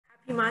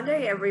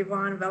Monday,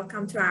 everyone.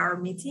 Welcome to our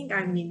meeting.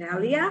 I'm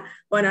Minalia,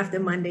 one of the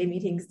Monday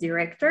meetings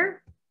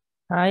director.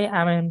 Hi,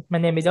 my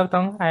name is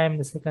Tong. I am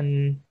the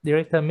second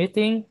director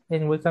meeting,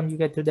 and welcome you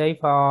guys today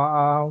for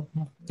our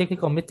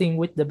technical meeting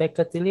with the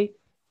Bakertilly.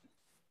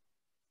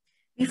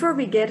 Before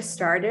we get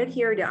started,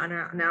 here are the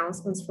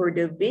announcements for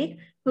the week.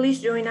 Please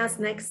join us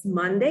next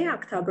Monday,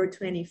 October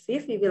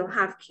 25th. We will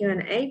have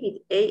Q&A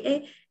with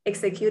AA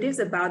executives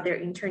about their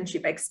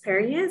internship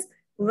experience.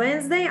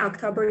 Wednesday,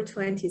 October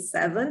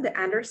 27th, the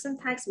Anderson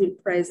Tax will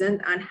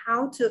present on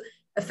how to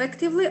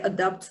effectively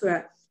adapt to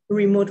a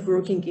remote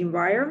working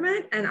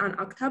environment. And on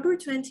October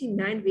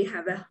 29th, we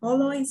have a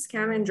Halloween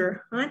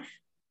scavenger hunt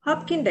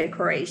pumpkin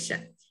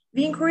decoration.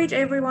 We encourage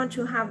everyone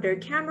to have their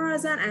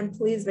cameras on, and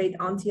please wait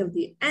until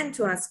the end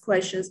to ask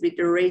questions with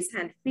the raise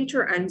hand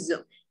feature on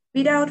Zoom.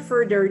 Without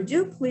further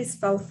ado, please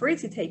feel free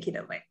to take it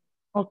away.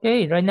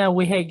 Okay, right now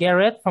we have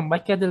Garrett from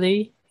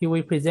Bakertilly. He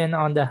will present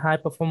on the high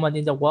performance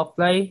in the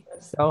workplace.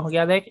 So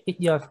Garrett, it's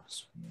yours.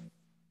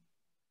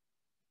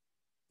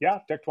 Yeah,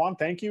 Dick Tuan,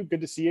 thank you.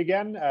 Good to see you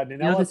again.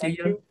 Ninella, thank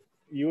you.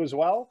 You as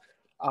well.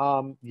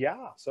 So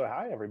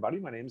hi, everybody.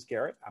 My name is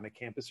Garrett. I'm a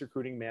campus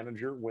recruiting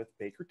manager with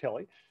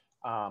Bakertilly.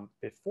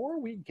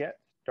 Before we get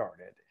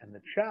started in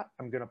the chat,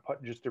 I'm going to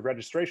put just a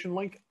registration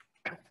link.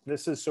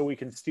 This is so we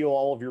can steal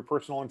all of your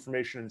personal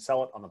information and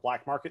sell it on the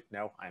black market.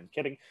 No, I'm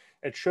kidding.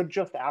 It should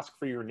just ask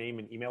for your name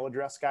and email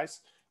address,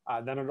 guys.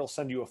 Then it'll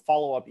send you a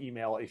follow-up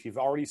email. If you've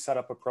already set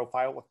up a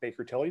profile with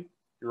Bakertilly,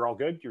 you're all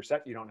good. You're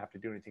set. You don't have to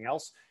do anything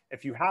else.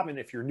 If you haven't,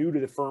 if you're new to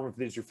the firm, if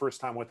this is your first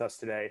time with us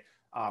today,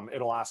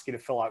 it'll ask you to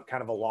fill out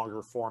kind of a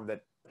longer form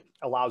that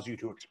allows you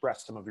to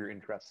express some of your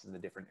interests in the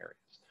different areas.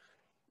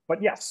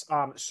 But yes,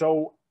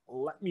 so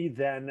let me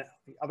then,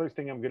 the other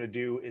thing I'm going to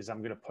do is I'm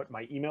going to put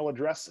my email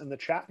address in the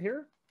chat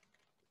here.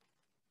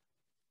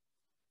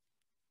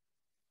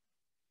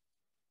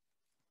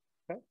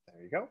 Okay,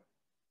 there you go.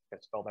 I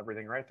spelled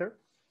everything right there.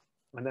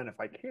 And then if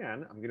I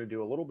can, I'm going to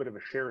do a little bit of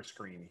a share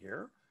screen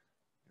here.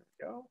 There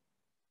we go. All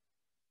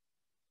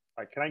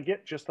right, can I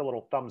get just a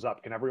little thumbs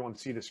up? Can everyone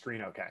see the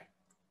screen okay?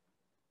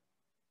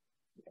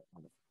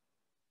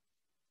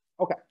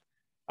 Okay.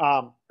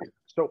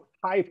 So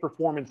high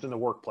performance in the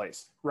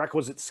workplace,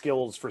 requisite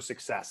skills for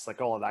success,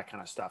 like all of that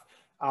kind of stuff.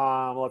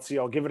 Let's see,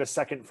 I'll give it a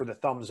second for the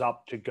thumbs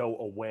up to go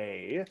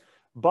away.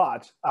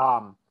 But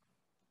how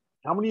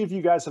many of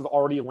you guys have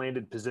already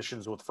landed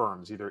positions with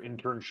firms, either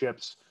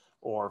internships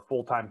or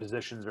full-time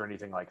positions or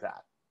anything like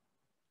that?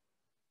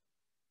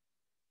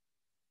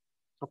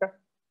 Okay,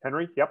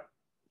 Henry, yep.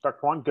 Dr.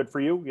 Kwan, good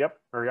for you. Yep.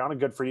 Mariana,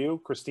 good for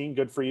you. Christine,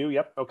 good for you.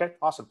 Yep. Okay,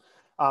 awesome.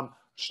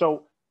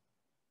 So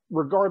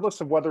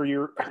regardless of whether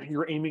you're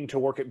aiming to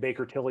work at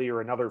Bakertilly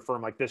or another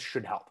firm, like this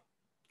should help.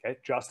 Okay,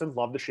 Justin,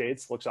 love the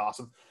shades, looks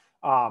awesome.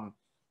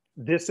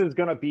 This is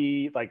going to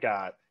be like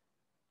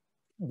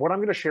what I'm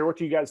going to share with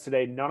you guys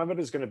today. None of it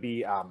is going to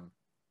be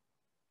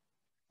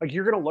like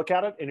you're going to look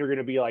at it and you're going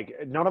to be like,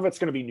 none of it's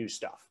going to be new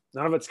stuff.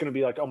 None of it's going to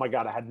be like, oh my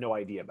God, I had no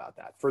idea about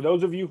that. For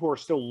those of you who are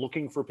still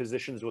looking for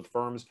positions with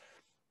firms,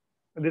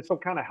 this will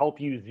kind of help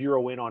you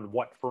zero in on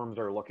what firms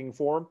are looking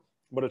for,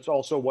 but it's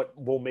also what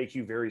will make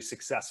you very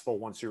successful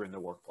once you're in the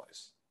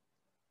workplace.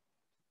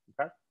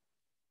 Okay.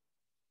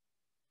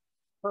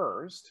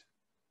 First,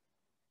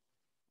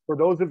 for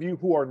those of you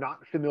who are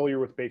not familiar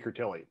with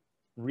Bakertilly,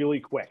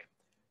 really quick,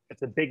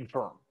 it's a big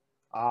firm,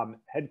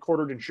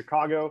 headquartered in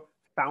Chicago,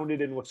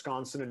 founded in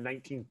Wisconsin in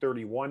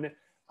 1931.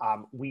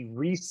 We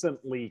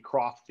recently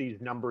crossed these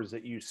numbers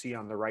that you see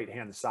on the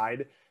right-hand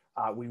side.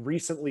 We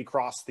recently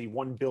crossed the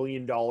 $1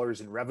 billion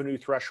in revenue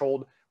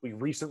threshold. We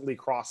recently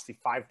crossed the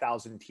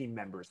 5,000 team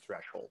members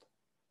threshold.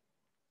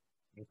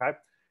 Okay.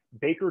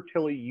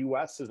 Bakertilly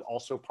US is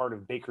also part of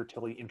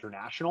Bakertilly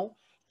International.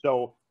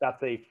 So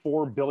that's a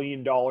 $4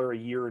 billion a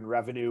year in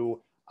revenue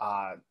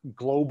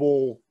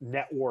global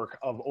network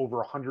of over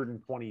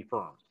 120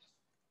 firms.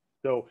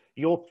 So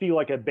you'll see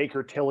like a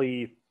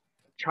Bakertilly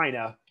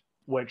China,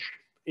 which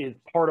is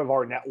part of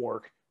our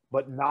network,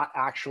 but not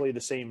actually the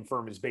same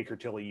firm as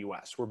Bakertilly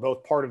US. We're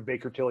both part of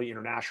Bakertilly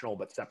International,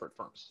 but separate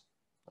firms.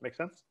 That makes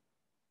sense?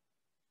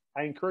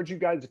 I encourage you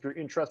guys, if you're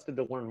interested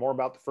to learn more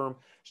about the firm,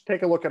 just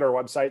take a look at our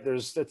website.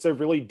 It's a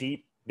really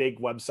deep, big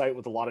website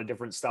with a lot of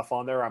different stuff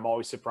on there. I'm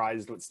always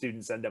surprised what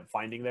students end up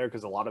finding there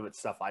because a lot of it's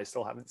stuff I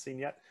still haven't seen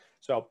yet.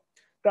 So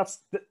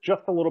that's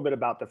just a little bit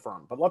about the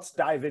firm, but let's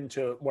dive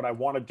into what I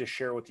wanted to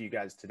share with you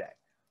guys today.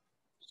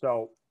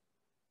 So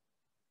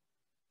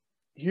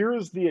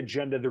here's the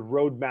agenda, the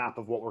roadmap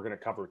of what we're going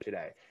to cover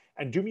today.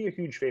 And do me a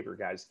huge favor,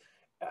 guys.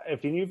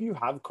 If any of you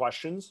have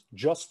questions,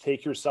 just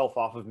take yourself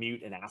off of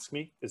mute and ask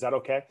me. Is that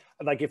okay?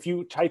 Like if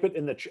you type it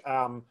in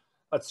the,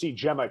 let's see,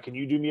 Gemma, can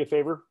you do me a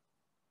favor?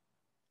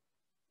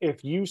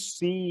 If you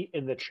see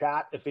in the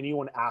chat, if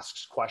anyone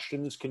asks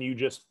questions, can you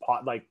just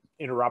like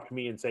interrupt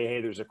me and say,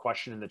 hey, there's a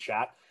question in the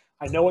chat?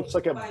 I know it's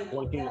like a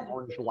blinking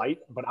orange light,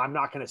 but I'm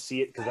not going to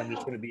see it because I'm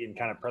just going to be in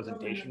kind of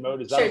presentation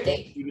mode. Is that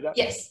okay? Can you do that?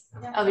 Yes,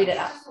 I'll read it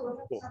out.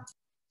 Cool.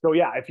 So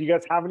yeah, if you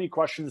guys have any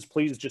questions,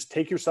 please just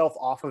take yourself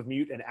off of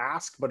mute and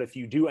ask. But if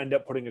you do end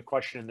up putting a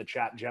question in the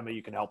chat, Gemma,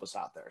 you can help us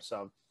out there.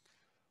 So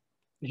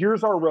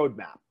here's our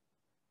roadmap.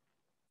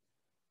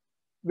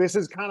 This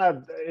is kind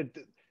of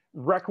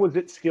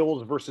requisite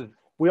skills versus,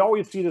 we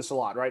always see this a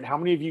lot, right? How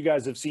many of you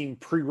guys have seen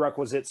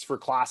prerequisites for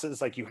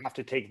classes? Like you have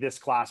to take this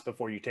class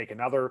before you take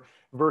another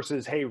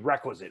versus, hey,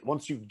 requisite.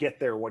 Once you get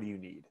there, what do you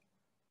need,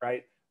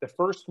 right? The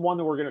first one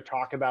that we're going to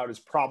talk about is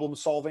problem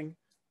solving.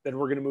 Then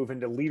we're going to move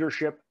into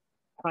leadership,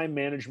 time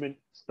management,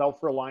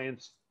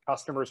 self-reliance,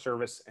 customer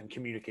service, and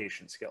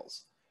communication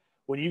skills.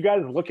 When you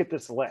guys look at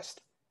this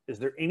list, is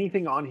there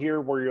anything on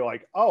here where you're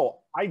like, oh,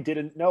 I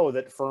didn't know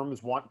that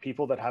firms want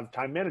people that have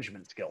time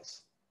management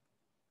skills?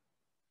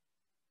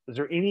 Is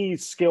there any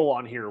skill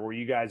on here where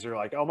you guys are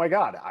like, oh my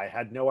God, I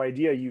had no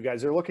idea you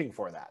guys are looking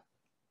for that?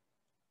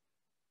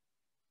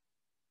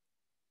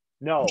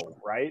 No,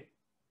 right?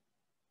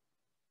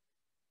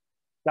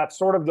 That's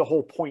sort of the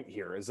whole point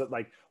here, is that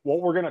like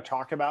what we're going to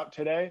talk about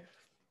today,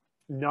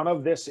 none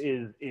of this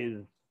is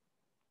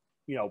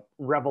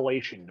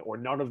revelation, or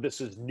none of this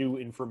is new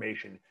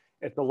information.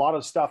 It's a lot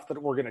of stuff that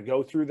we're going to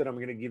go through that I'm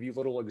going to give you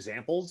little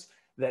examples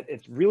that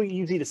it's really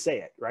easy to say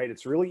it, right?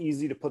 It's really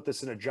easy to put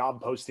this in a job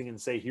posting and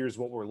say, here's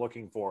what we're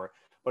looking for.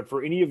 But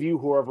for any of you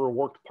who ever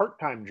worked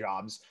part-time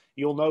jobs,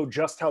 you'll know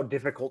just how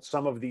difficult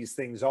some of these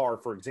things are.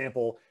 For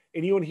example,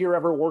 anyone here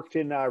ever worked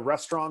in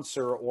restaurants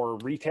or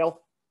retail?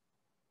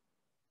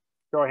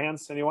 Show of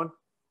hands, anyone?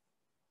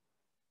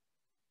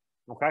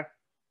 Okay,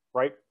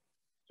 right?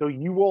 So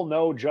you will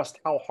know just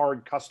how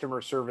hard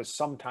customer service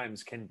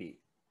sometimes can be.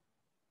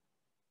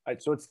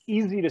 Right, so it's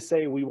easy to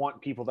say we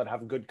want people that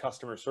have good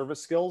customer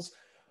service skills.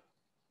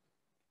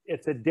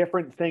 It's a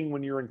different thing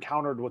when you're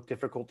encountered with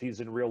difficulties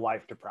in real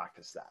life to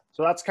practice that.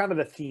 So that's kind of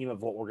the theme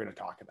of what we're going to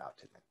talk about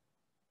today.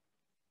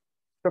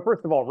 So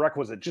first of all,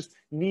 requisite, just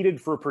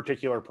needed for a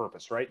particular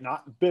purpose, right?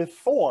 Not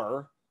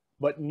before,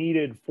 but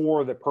needed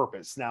for the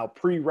purpose. Now,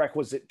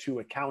 prerequisite to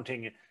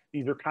accounting,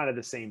 these are kind of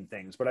the same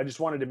things, but I just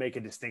wanted to make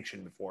a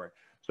distinction before it.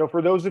 So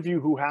for those of you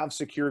who have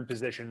secured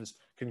positions,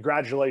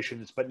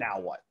 congratulations, but now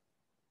what?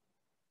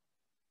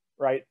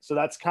 Right? So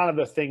that's kind of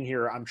the thing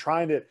here.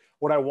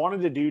 What I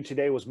wanted to do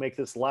today was make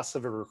this less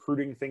of a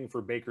recruiting thing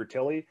for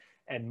Bakertilly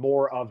and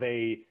more of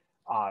a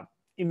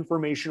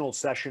informational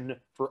session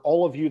for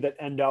all of you that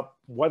end up,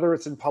 whether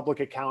it's in public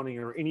accounting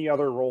or any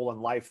other role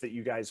in life that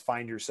you guys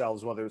find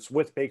yourselves, whether it's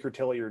with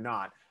Bakertilly or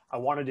not. I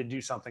wanted to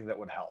do something that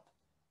would help.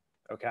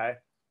 Okay.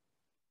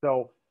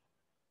 So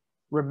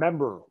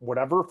remember,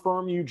 whatever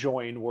firm you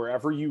join,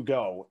 wherever you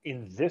go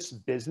in this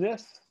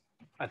business,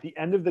 at the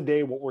end of the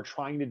day, what we're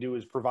trying to do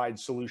is provide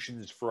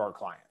solutions for our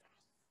clients.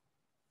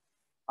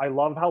 I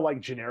love how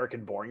like generic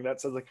and boring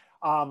that says, like,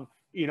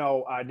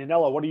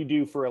 Ninella, what do you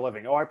do for a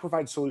living? Oh, I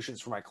provide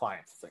solutions for my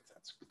clients. It's like,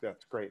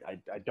 that's great. I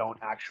don't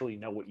actually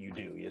know what you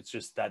do. It's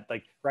just that,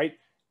 like, right?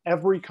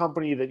 Every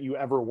company that you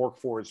ever work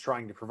for is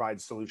trying to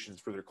provide solutions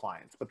for their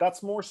clients, but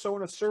that's more so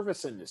in a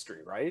service industry,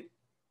 right?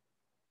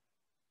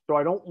 So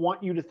I don't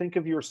want you to think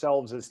of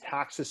yourselves as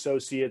tax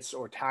associates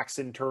or tax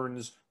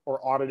interns or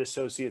audit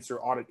associates or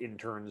audit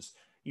interns.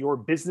 You're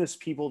business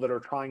people that are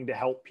trying to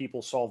help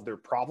people solve their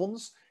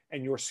problems,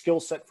 and your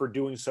skill set for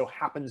doing so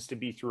happens to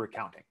be through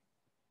accounting.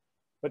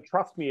 But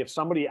trust me, if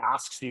somebody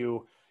asks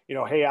you,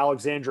 hey,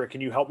 Alexandra,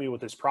 can you help me with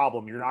this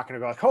problem? You're not going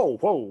to go like, oh,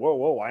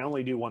 whoa, I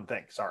only do one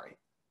thing. Sorry.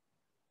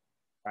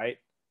 Right?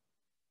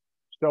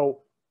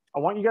 So I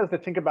want you guys to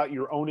think about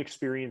your own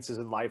experiences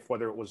in life,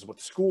 whether it was with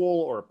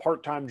school or a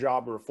part-time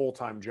job or a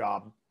full-time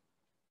job.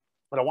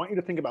 But I want you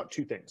to think about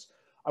two things.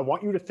 I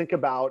want you to think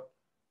about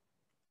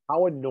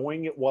how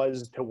annoying it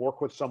was to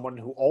work with someone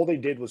who all they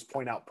did was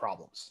point out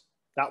problems.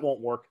 That won't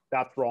work.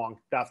 That's wrong.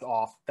 That's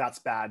off. That's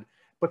bad.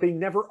 But they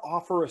never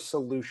offer a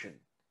solution.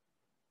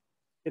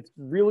 It's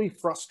really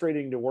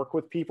frustrating to work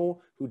with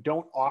people who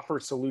don't offer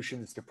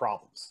solutions to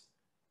problems.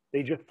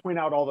 They just point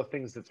out all the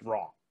things that's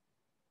wrong.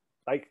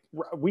 Like,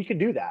 we could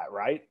do that,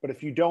 right? But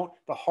if you don't,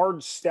 the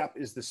hard step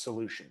is the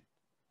solution,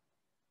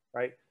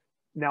 right?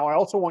 Now, I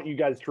also want you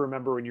guys to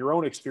remember in your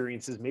own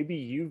experiences, maybe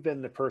you've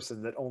been the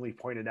person that only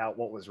pointed out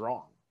what was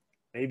wrong.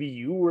 Maybe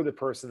you were the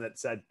person that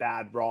said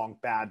bad, wrong,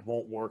 bad,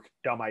 won't work,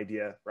 dumb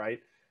idea, right?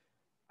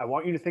 I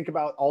want you to think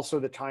about also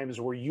the times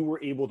where you were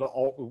able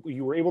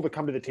to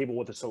come to the table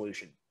with a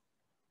solution.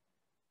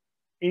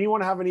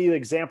 Anyone have any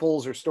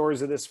examples or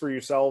stories of this for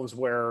yourselves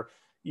where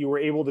you were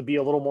able to be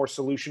a little more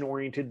solution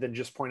oriented than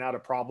just point out a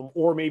problem?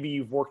 Or maybe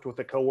you've worked with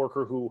a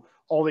coworker who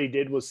all they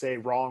did was say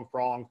wrong,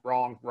 wrong,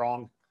 wrong,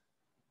 wrong.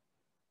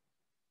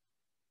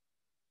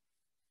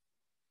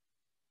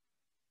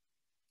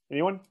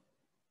 Anyone?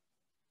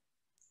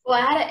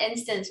 Well, I had an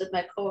instance with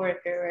my coworker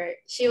where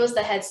she was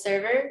the head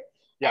server,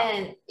 yeah.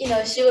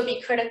 And she would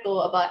be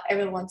critical about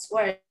everyone's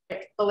work,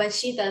 but when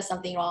she does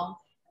something wrong,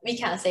 we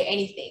can't say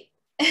anything.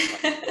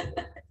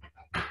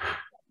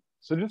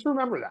 So just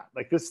remember that,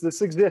 like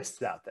this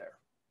exists out there.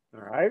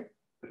 All right.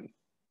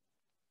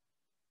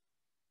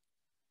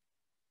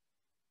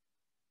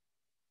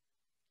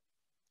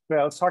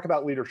 Yeah, let's talk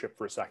about leadership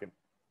for a second.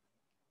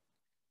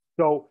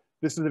 So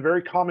this is a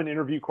very common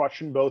interview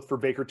question, both for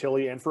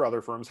Bakertilly and for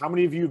other firms. How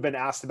many of you have been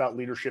asked about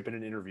leadership in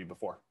an interview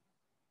before?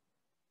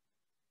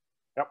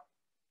 Yep.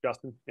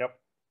 Justin? Yep.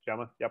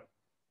 Gemma? Yep.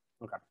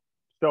 Okay.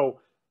 So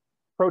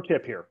pro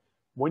tip here.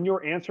 When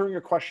you're answering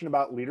a question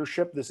about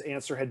leadership, this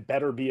answer had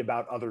better be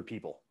about other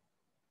people.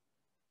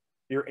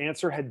 Your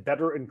answer had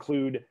better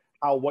include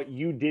how what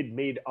you did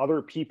made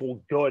other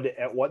people good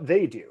at what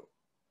they do,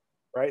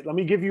 right? Let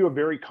me give you a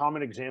very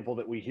common example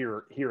that we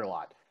hear a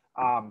lot.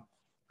 I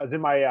was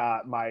in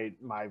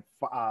my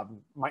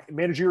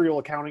managerial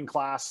accounting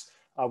class.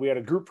 We had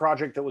a group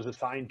project that was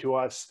assigned to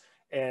us,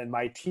 and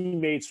my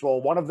teammates,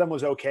 well, one of them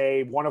was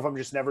okay. One of them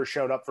just never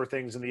showed up for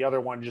things, and the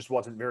other one just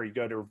wasn't very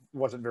good or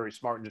wasn't very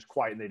smart and just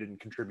quiet, and they didn't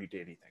contribute to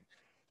anything.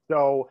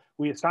 So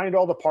we assigned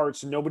all the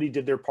parts and nobody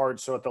did their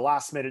parts. So at the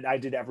last minute, I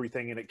did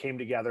everything and it came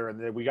together, and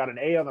then we got an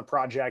A on the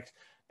project.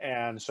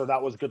 And so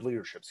that was good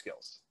leadership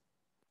skills.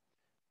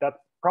 That's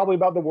probably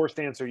about the worst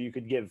answer you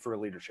could give for a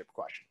leadership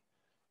question.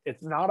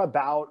 It's not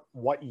about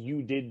what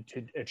you did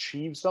to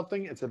achieve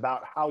something. It's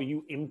about how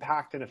you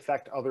impact and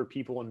affect other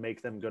people and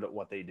make them good at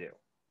what they do.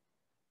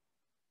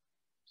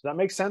 Does that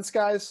make sense,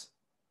 guys?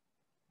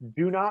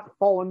 Do not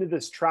fall into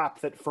this trap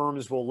that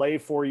firms will lay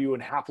for you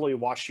and happily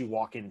watch you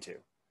walk into.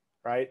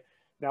 Right?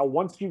 Now,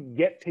 once you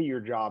get to your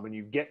job and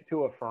you get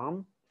to a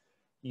firm,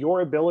 your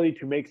ability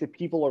to make the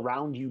people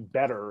around you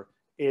better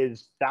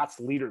that's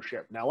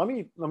leadership. Now, let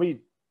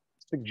me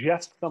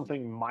suggest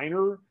something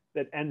minor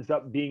that ends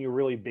up being a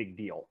really big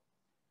deal.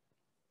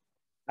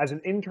 As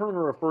an intern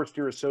or a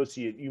first-year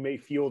associate, you may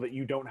feel that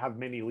you don't have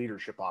many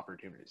leadership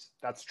opportunities.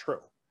 That's true.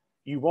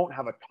 You won't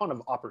have a ton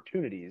of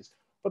opportunities,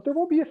 but there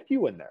will be a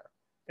few in there.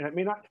 And it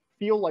may not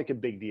feel like a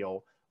big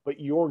deal, but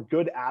your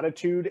good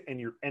attitude and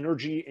your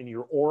energy and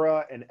your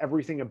aura and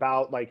everything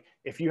about, like,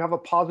 if you have a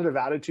positive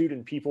attitude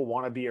and people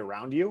want to be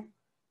around you,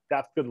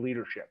 that's good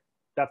leadership.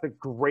 That's a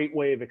great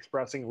way of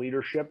expressing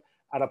leadership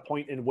at a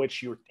point in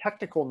which your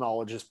technical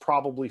knowledge is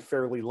probably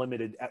fairly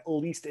limited, at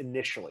least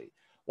initially.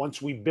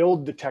 Once we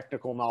build the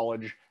technical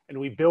knowledge and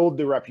we build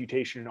the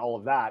reputation and all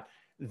of that,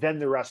 then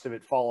the rest of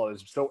it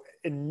follows. So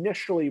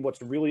initially,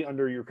 what's really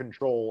under your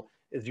control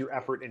is your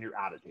effort and your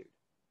attitude.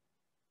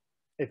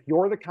 If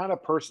you're the kind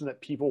of person that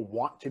people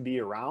want to be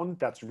around,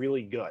 that's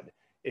really good.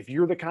 If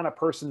you're the kind of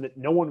person that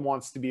no one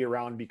wants to be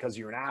around because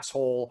you're an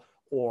asshole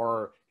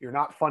or you're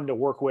not fun to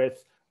work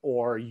with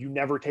or you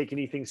never take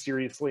anything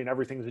seriously and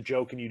everything's a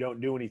joke and you don't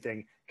do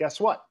anything, guess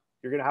what?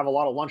 You're going to have a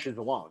lot of lunches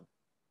alone,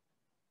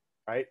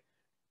 right?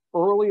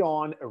 Early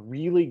on, a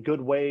really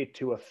good way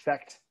to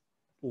affect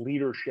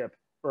leadership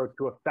or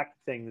to affect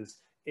things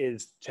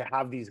is to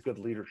have these good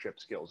leadership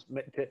skills,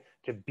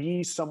 to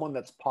be someone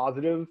that's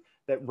positive,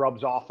 that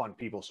rubs off on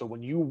people. So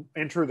when you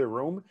enter the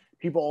room,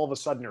 people all of a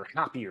sudden are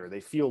happier. They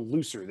feel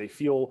looser. They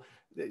feel,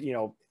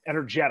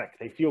 energetic.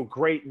 They feel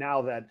great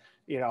now that,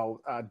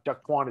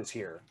 Duck Kwan is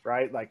here,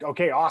 right? Like,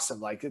 okay, awesome.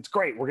 Like, it's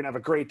great. We're going to have a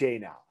great day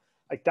now.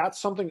 Like, that's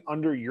something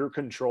under your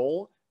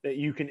control that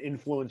you can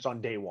influence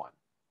on day one.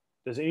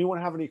 Does anyone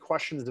have any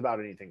questions about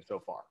anything so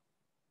far?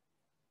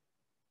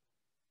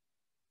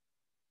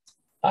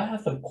 I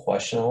have a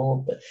question a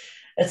little bit.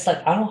 It's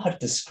like, I don't know how to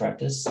describe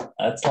this.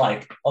 It's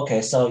like,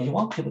 okay, so you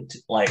want people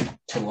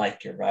to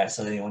like you, right?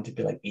 So you want to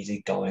be like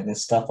easygoing and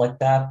stuff like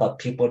that. But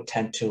people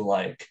tend to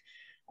like,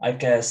 I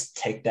guess,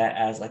 take that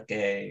as like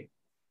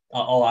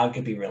oh, I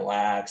could be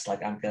relaxed.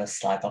 Like I'm gonna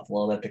slack off a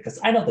little bit because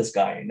I know this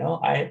guy,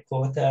 I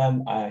go with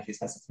him.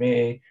 He's nice with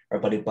me, or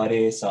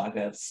buddy. So I'm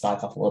gonna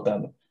slack off a little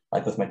bit,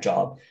 like with my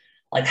job.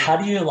 Like, how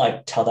do you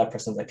like tell that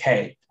person like,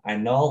 hey, I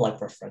know like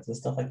we're friends and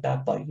stuff like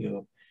that, but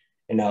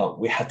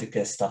we have to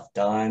get stuff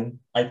done,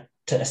 like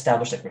to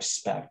establish like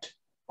respect.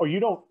 Oh, you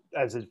don't,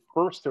 as a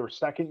first or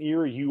second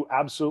year, you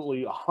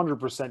absolutely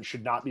 100%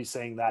 should not be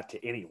saying that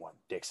to anyone,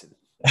 Dixon.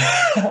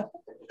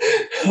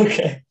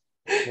 Okay.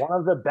 One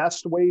of the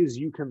best ways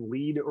you can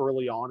lead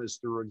early on is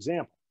through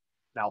example.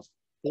 Now,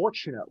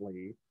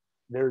 fortunately,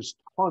 there's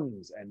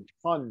tons and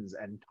tons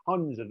and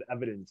tons of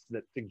evidence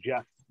that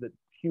suggests that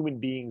human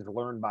beings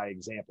learn by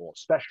example,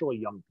 especially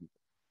young people.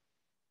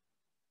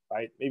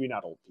 Right? Maybe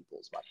not old people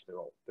as much. They're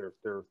old.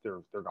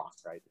 They're gone,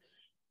 right?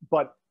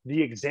 But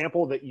the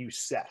example that you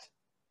set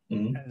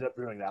ends up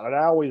doing that. And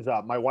I always,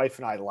 my wife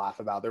and I laugh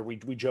about it.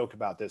 We joke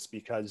about this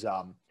because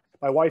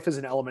my wife is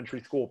an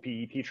elementary school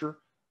PE teacher.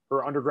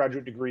 Her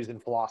undergraduate degree is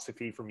in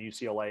philosophy from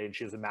UCLA, and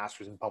she has a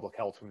master's in public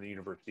health from the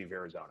University of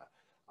Arizona.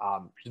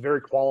 She's a very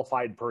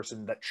qualified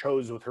person that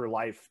chose with her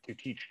life to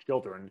teach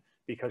children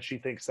because she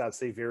thinks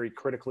that's a very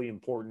critically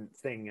important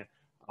thing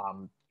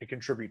to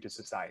contribute to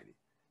society.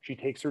 She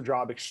takes her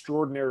job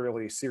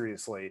extraordinarily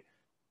seriously,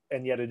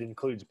 and yet it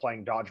includes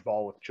playing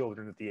dodgeball with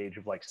children at the age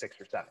of like 6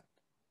 or 7.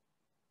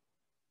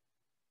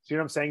 See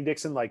what I'm saying,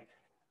 Dixon? Like,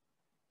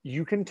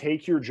 you can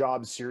take your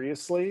job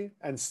seriously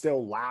and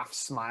still laugh,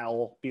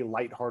 smile, be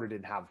lighthearted,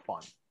 and have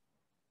fun.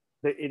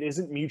 It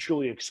isn't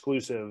mutually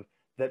exclusive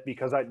that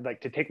because I like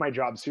to take my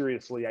job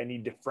seriously, I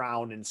need to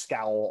frown and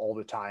scowl all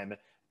the time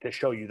to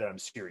show you that I'm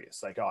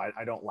serious. Like, oh,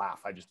 I don't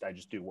laugh. I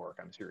just do work.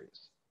 I'm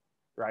serious,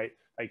 right?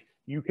 Like,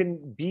 you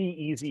can be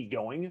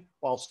easygoing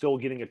while still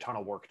getting a ton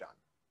of work done.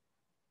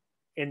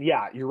 And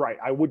yeah, you're right.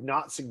 I would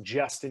not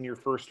suggest in your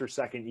first or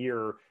second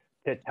year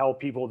to tell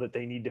people that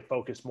they need to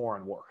focus more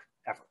on work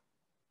ever.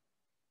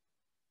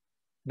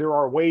 there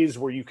are ways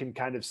where you can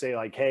kind of say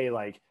like, hey,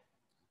 like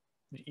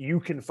you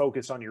can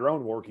focus on your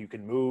own work, you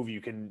can move,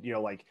 you can, you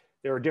know, like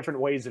there are different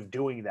ways of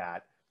doing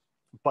that.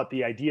 But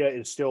the idea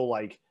is still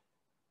like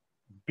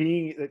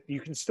being, you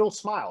can still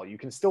smile, you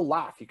can still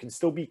laugh, you can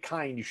still be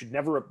kind. You should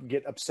never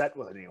get upset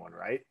with anyone,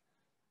 right?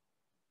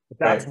 But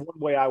that's one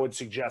way I would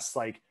suggest,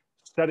 like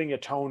setting a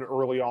tone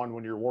early on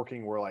when you're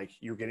working where like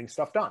you're getting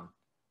stuff done,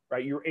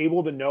 right? You're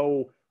able to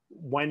know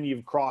when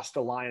you've crossed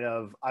a line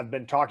of, I've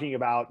been talking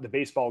about the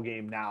baseball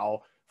game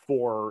now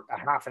for a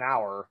half an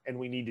hour and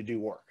we need to do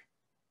work.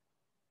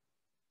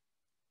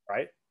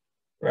 Right?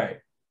 Right.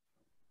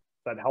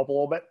 Does that help a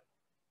little bit?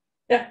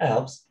 Yeah, it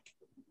helps.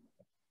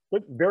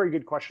 Good, very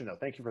good question, though.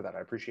 Thank you for that. I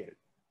appreciate it.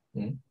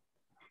 Mm-hmm.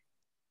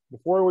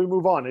 Before we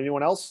move on,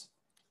 anyone else?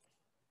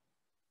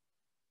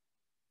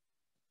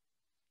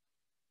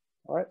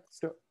 All right, let's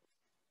do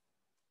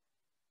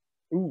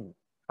it. Ooh,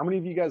 how many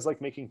of you guys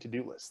like making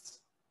to-do lists?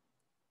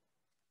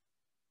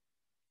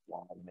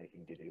 Love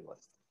making to-do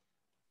lists.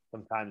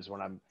 Sometimes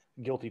when I'm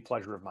guilty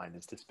pleasure of mine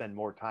is to spend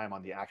more time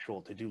on the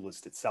actual to-do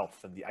list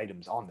itself than the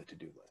items on the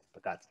to-do list.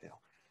 But that's, you know,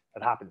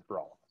 that happens for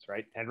all of us,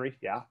 right? Henry,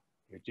 yeah?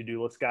 You're a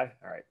to-do list guy?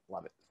 All right,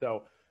 love it.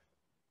 So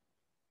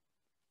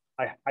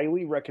I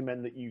highly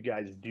recommend that you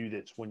guys do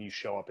this when you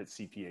show up at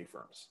CPA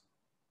firms.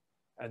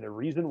 And the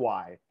reason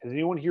why, has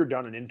anyone here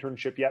done an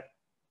internship yet?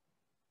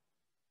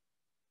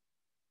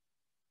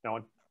 No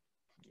one?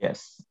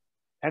 Yes.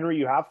 Henry,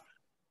 you have?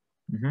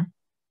 Mm-hmm.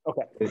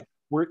 Okay.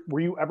 Were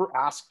you ever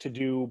asked to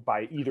do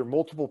by either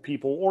multiple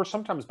people or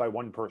sometimes by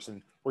one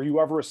person? Were you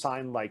ever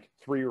assigned like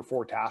 3 or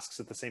 4 tasks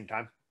at the same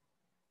time?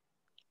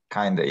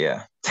 Kinda,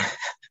 yeah.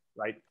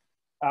 Right.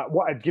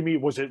 What? Give me.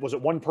 Was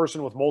it one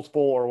person with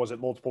multiple, or was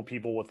it multiple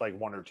people with like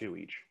 1 or 2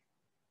 each?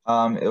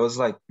 It was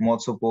like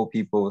multiple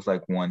people with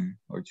like 1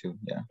 or 2.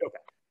 Yeah. Okay.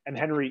 And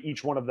Henry,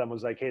 each one of them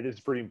was like, "Hey, this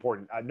is pretty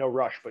important. No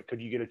rush, but could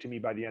you get it to me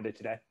by the end of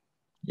today?"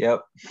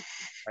 Yep.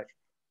 Right.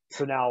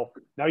 So now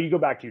you go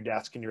back to your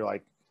desk and you're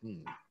like,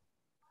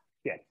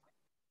 yeah,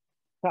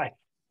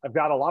 I've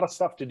got a lot of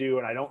stuff to do,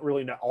 and I don't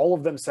really know. All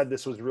of them said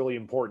this was really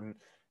important,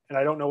 and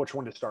I don't know which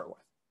one to start with.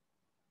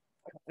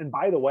 And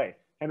by the way,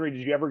 Henry,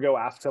 did you ever go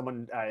ask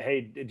someone,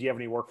 hey, do you have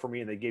any work for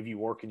me? And they gave you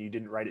work and you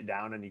didn't write it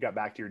down, and you got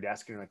back to your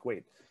desk and you're like,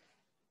 wait,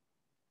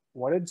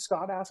 what did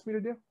Scott ask me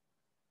to do?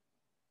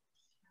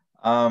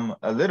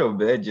 A little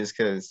bit, just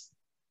because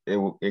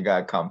it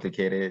got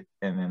complicated,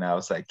 and then I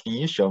was like, can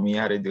you show me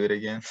how to do it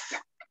again?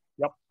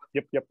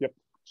 Yep.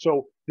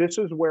 So this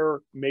is where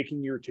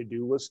making your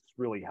to-do lists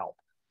really help.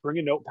 Bring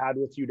a notepad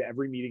with you to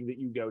every meeting that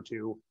you go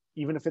to,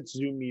 even if it's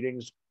Zoom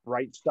meetings,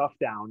 write stuff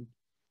down,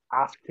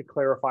 ask to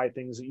clarify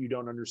things that you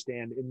don't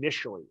understand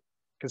initially.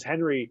 Because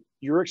Henry,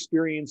 your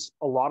experience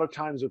a lot of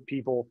times with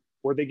people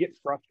where they get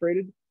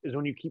frustrated is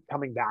when you keep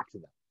coming back to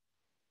them.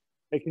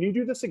 Hey, can you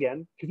do this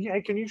again?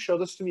 Can you show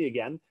this to me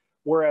again?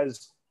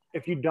 Whereas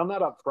if you'd done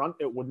that up front,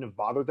 it wouldn't have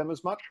bothered them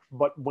as much.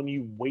 But when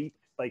you wait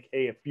like,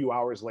 hey, a few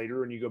hours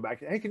later and you go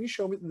back, hey, can you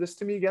show me this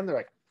to me again? They're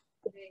like,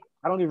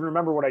 I don't even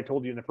remember what I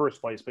told you in the first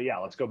place, but yeah,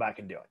 let's go back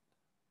and do it.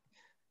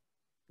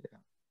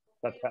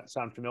 Yeah. Does that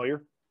sound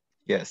familiar?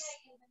 Yes.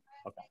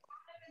 Okay.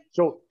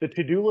 So the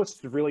to-do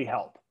lists really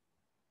help.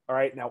 All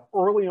right. Now,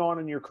 early on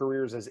in your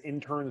careers as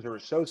interns or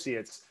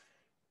associates,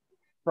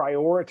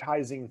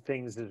 prioritizing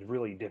things is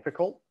really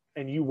difficult,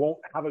 and you won't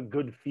have a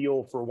good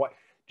feel for what.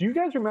 Do you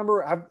guys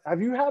remember,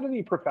 have you had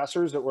any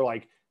professors that were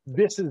like,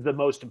 this is the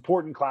most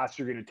important class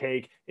you're going to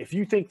take. If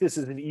you think this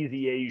is an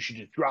easy A, you should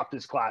just drop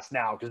this class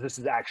now because this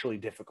is actually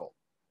difficult.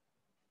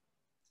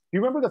 Do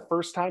you remember the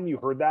first time you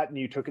heard that and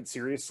you took it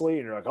seriously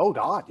and you're like, oh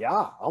God,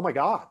 yeah. Oh my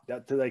God.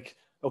 That's like,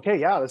 okay,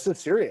 yeah, this is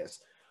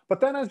serious.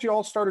 But then as you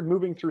all started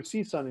moving through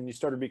CSUN and you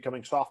started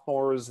becoming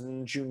sophomores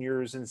and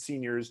juniors and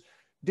seniors,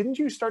 didn't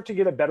you start to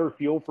get a better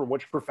feel for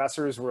which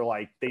professors were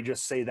like, they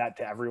just say that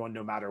to everyone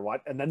no matter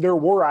what? And then there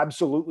were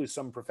absolutely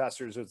some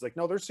professors who's like,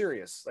 no, they're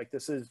serious. Like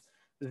this is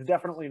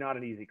definitely not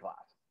an easy class.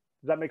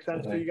 Does that make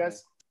sense to you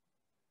guys?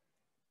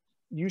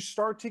 You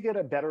start to get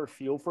a better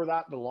feel for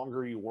that the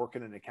longer you work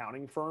in an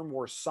accounting firm,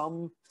 where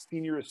some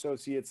senior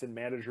associates and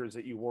managers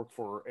that you work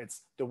for,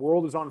 it's the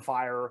world is on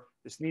fire.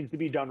 This needs to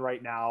be done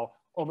right now.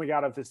 Oh my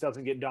God, if this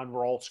doesn't get done,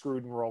 we're all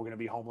screwed and we're all going to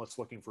be homeless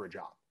looking for a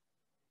job.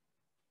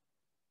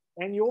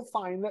 And you'll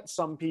find that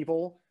some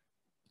people,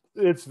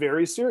 it's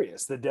very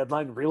serious. The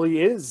deadline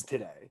really is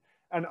today.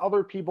 And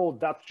other people,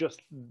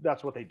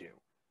 that's what they do.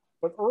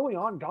 But early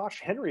on, gosh,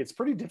 Henry, it's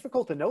pretty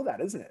difficult to know that,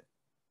 isn't it?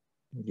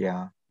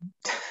 Yeah.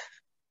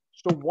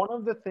 So one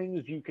of the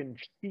things you can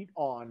cheat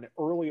on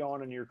early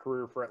on in your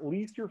career for at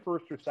least your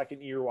first or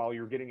second year while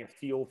you're getting a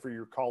feel for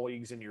your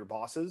colleagues and your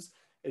bosses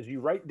is you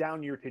write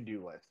down your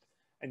to-do list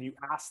and you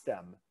ask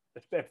them,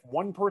 if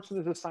one person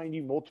has assigned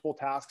you multiple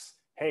tasks,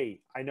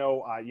 hey, I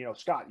know,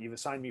 Scott, you've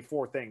assigned me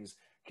 4 things.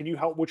 Can you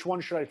help? Which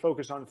one should I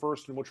focus on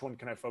first and which one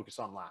can I focus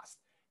on last?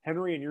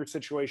 Henry, in your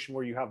situation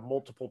where you have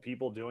multiple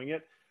people doing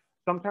it,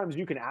 sometimes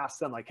you can ask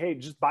them like, hey,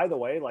 just by the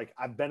way, like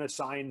I've been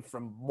assigned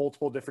from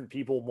multiple different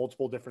people,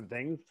 multiple different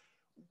things.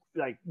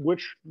 like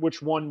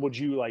which one would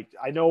you like?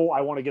 I know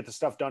I want to get the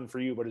stuff done for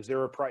you, but is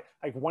there a price?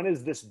 Like, when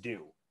is this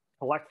due?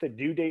 Collect the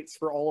due dates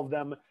for all of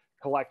them,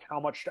 collect how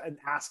much, and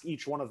ask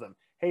each one of them,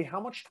 hey, how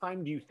much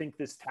time do you think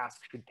this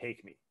task should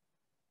take me?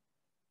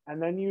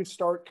 And then you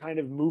start kind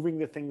of moving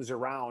the things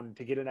around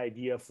to get an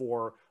idea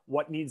for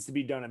what needs to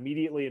be done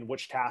immediately and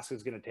which task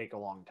is going to take a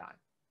long time.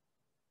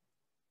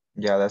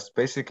 Yeah, that's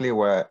basically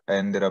what I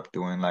ended up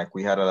doing. Like,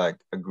 we had a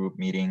group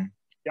meeting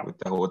with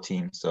the whole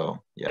team.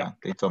 So yeah,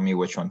 they told me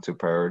which one to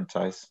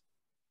prioritize.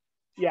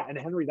 Yeah, and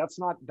Henry, that's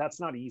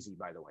not easy,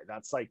 by the way.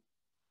 That's like,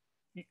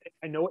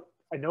 I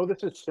know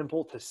this is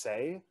simple to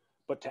say,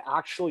 but to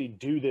actually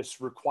do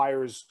this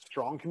requires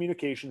strong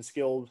communication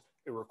skills.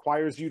 It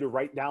requires you to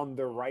write down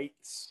the right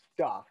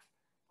stuff.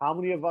 How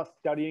many of us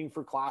studying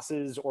for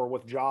classes or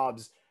with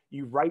jobs,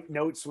 you write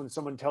notes when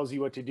someone tells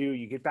you what to do,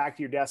 you get back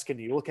to your desk and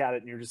you look at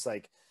it and you're just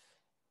like,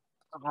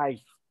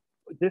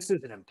 this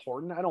isn't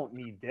important. I don't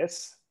need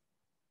this.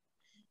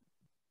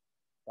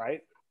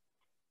 Right?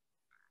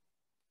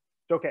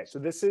 Okay, so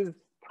this is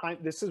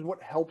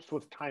what helps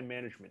with time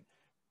management.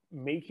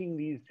 Making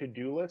these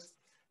to-do lists,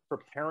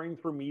 preparing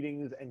for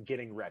meetings, and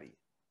getting ready.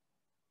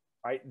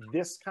 Right?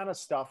 This kind of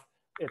stuff,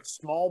 it's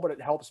small, but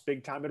it helps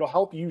big time. It'll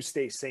help you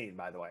stay sane,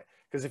 by the way.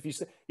 Because if you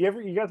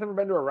guys ever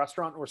been to a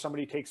restaurant where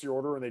somebody takes your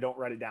order and they don't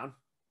write it down? It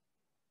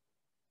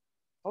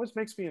always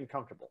makes me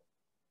uncomfortable.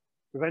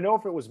 Because I know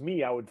if it was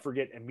me, I would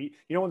forget and meet.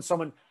 You know, when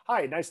someone,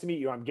 hi, nice to meet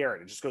you, I'm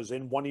Garrett. It just goes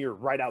in one ear,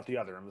 right out the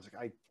other. I'm just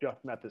like, I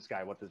just met this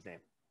guy. What's his name?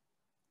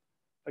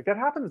 Like, that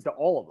happens to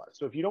all of us.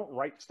 So if you don't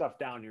write stuff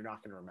down, you're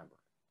not going to remember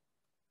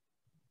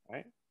it.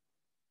 Right?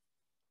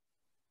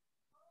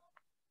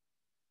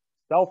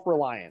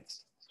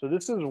 Self-reliance. So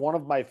this is one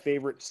of my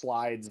favorite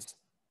slides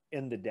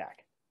in the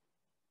deck.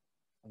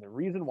 And the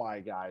reason why,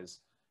 guys,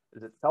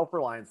 is that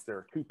self-reliance, there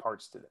are two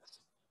parts to this.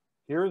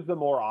 Here's the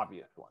more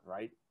obvious one,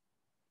 right?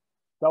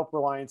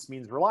 Self-reliance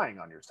means relying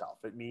on yourself.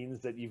 It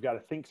means that you've got to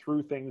think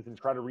through things and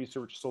try to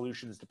research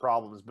solutions to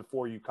problems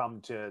before you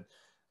come to,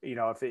 you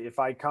know, if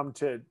I come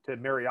to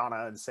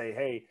Mariana and say,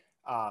 hey,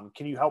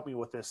 can you help me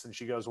with this? And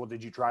she goes, well,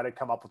 did you try to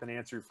come up with an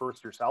answer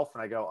first yourself?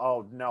 And I go,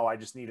 oh, no, I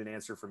just need an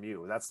answer from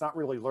you. That's not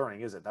really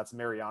learning, is it? That's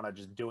Mariana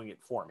just doing it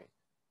for me,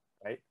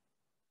 right?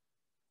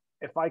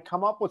 If I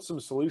come up with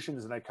some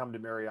solutions and I come to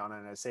Mariana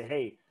and I say,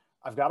 hey,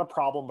 I've got a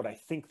problem, but I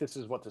think this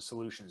is what the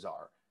solutions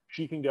are.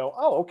 She can go,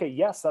 oh, okay,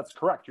 yes, that's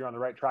correct. You're on the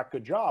right track.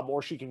 Good job.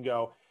 Or she can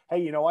go, hey,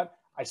 you know what?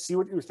 I see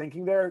what you're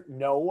thinking there.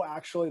 No,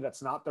 actually,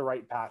 that's not the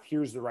right path.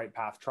 Here's the right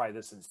path. Try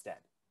this instead.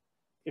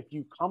 If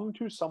you come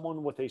to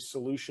someone with a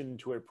solution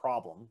to a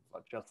problem,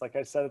 just like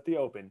I said at the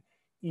open,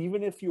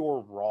 even if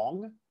you're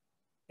wrong,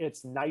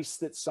 it's nice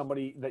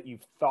that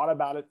you've thought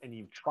about it and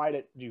you've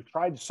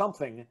tried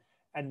something,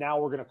 and now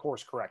we're going to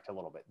course correct a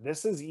little bit.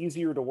 This is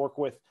easier to work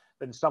with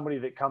than somebody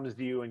that comes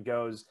to you and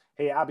goes,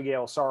 hey,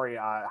 Abigail, sorry,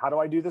 how do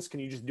I do this? Can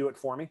you just do it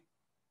for me?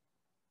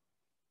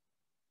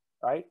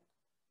 Right?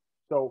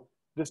 So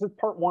this is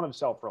part one of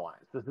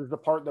self-reliance. This is the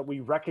part that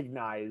we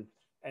recognize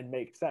and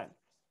make sense.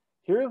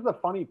 Here's the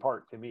funny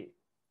part to me.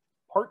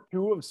 Part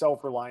two of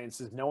self-reliance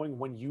is knowing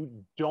when you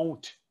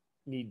don't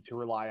need to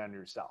rely on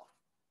yourself,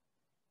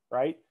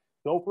 right?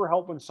 Go for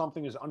help when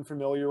something is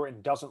unfamiliar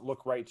and doesn't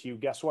look right to you.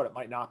 Guess what? It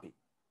might not be,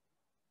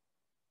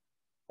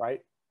 right?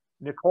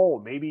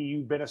 Nicole, maybe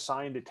you've been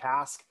assigned a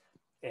task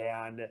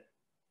and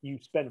you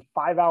spend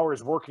 5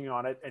 hours working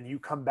on it, and you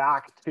come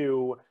back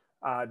to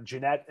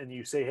Jeanette and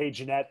you say, hey,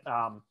 Jeanette,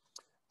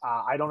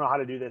 I don't know how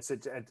to do this.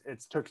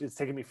 It's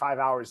taken me 5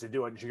 hours to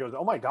do it. And she goes,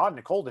 oh my God,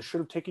 Nicole, this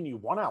should have taken you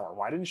 1 hour.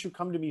 Why didn't you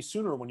come to me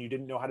sooner when you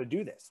didn't know how to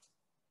do this?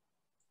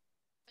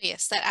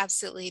 Yes, that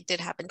absolutely did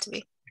happen to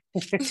me.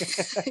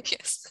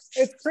 Yes.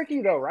 It's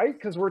tricky though, right?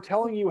 Because we're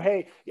telling you,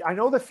 hey, I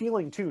know the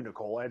feeling too,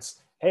 Nicole.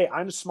 It's, hey,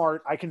 I'm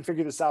smart. I can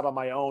figure this out on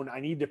my own. I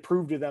need to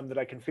prove to them that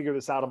I can figure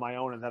this out on my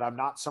own and that I'm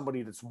not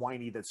somebody that's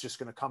whiny that's just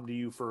going to come to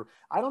you for,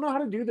 I don't know how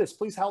to do this.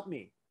 Please help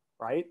me,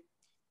 right?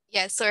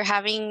 Yes, or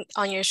having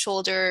on your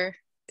shoulder,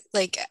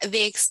 like,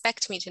 they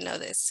expect me to know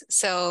this,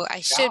 so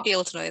I should be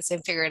able to know this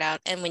and figure it out.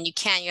 And when you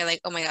can't, you're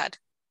like, oh my God.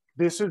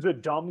 This is a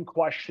dumb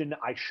question.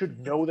 I should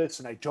know this,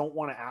 and I don't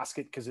want to ask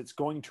it because it's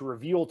going to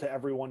reveal to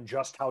everyone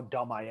just how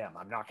dumb I am.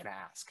 I'm not going to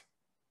ask.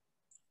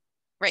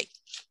 Right.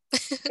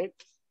 Right?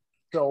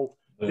 So,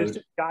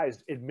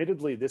 guys,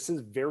 admittedly, this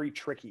is very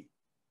tricky.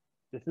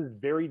 This is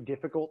very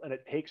difficult, and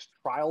it takes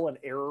trial and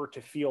error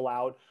to feel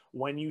out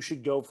when you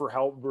should go for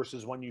help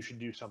versus when you should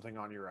do something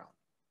on your own.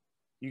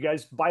 You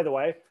guys, by the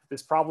way,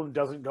 this problem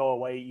doesn't go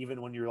away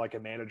even when you're like a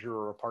manager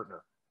or a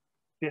partner.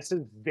 This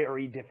is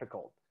very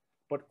difficult.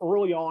 But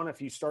early on,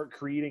 if you start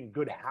creating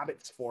good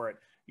habits for it,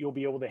 you'll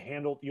be able to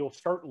handle, you'll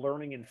start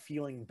learning and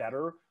feeling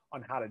better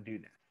on how to do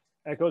this.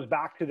 And it goes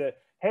back to the,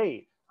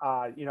 hey,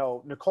 you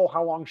know, Nicole,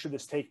 how long should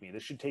this take me?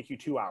 This should take you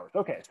 2 hours.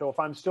 Okay, so if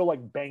I'm still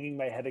like banging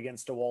my head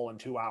against a wall in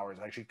 2 hours,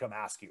 I should come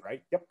ask you,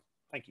 right? Yep,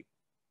 thank you.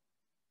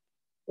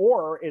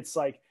 Or it's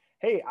like,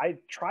 hey, I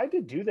tried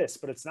to do this,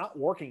 but it's not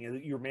working.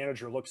 And your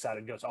manager looks at it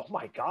and goes, oh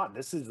my God,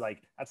 this is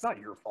like, that's not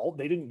your fault.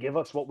 They didn't give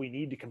us what we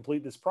need to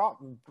complete this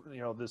problem, you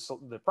know,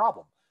 the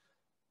problem.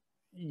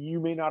 you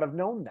may not have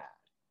known that,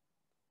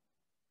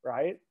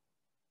 right?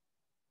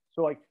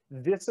 So like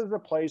this is a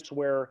place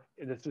where,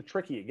 and this is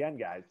tricky again,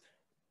 guys,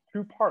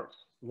 two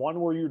parts.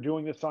 One where you're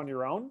doing this on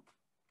your own,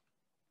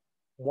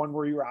 one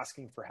where you're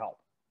asking for help.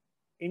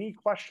 Any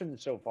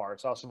questions so far? I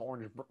saw some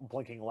orange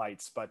blinking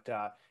lights, but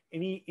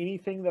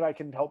anything that I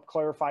can help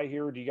clarify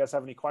here? Do you guys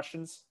have any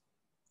questions?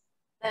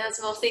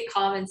 That's mostly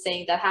common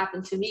saying that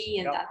happened to me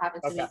and that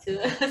happened to me too.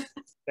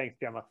 Thanks,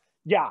 Gemma.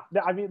 Yeah,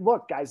 I mean,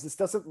 look, guys, this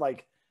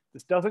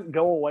doesn't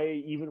go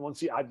away even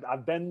once you.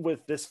 I've been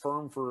with this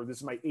firm for, this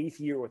is my 8th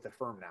year with the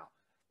firm now.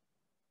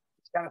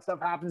 This kind of stuff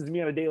happens to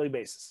me on a daily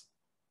basis,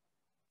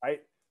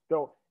 right?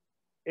 So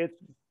it's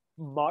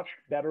much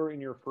better in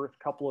your first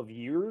couple of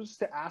years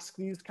to ask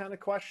these kind of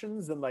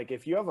questions than like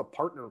if you have a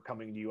partner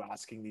coming to you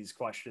asking these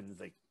questions.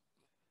 Like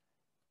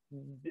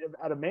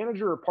at a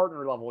manager or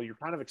partner level, you're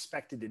kind of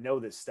expected to know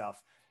this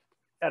stuff.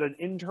 At an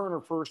intern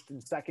or first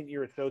and second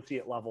year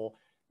associate level,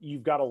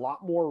 you've got a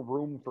lot more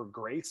room for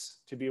grace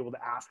to be able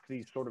to ask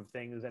these sort of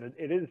things. And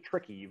it is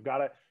tricky. You've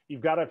got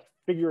to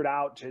figure it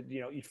out to,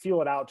 you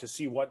feel it out to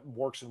see what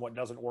works and what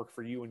doesn't work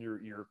for you and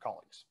your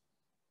colleagues.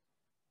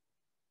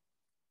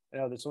 I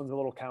know this one's a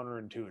little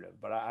counterintuitive,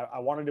 but I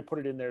wanted to put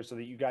it in there so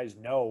that you guys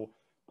know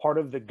part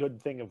of the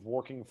good thing of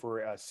working for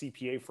a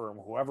CPA firm,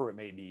 whoever it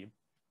may be,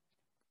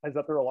 is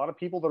that there are a lot of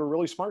people that are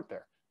really smart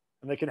there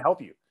and they can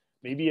help you.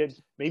 Maybe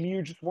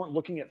you just weren't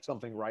looking at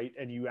something right,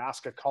 and you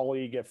ask a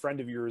colleague, a friend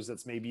of yours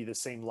that's maybe the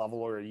same level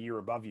or a year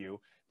above you.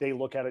 They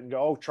look at it and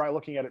go, "Oh, try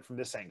looking at it from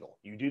this angle."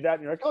 You do that,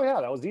 and you're like, "Oh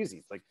yeah, that was easy."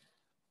 It's like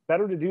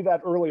better to do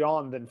that early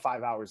on than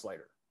 5 hours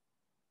later.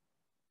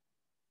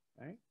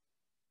 Right?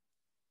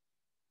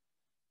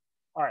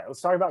 All right, let's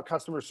talk about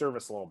customer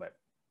service a little bit.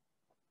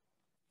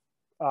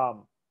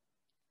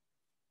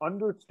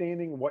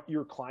 Understanding what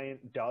your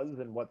client does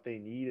and what they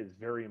need is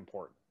very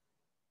important,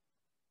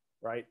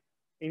 right?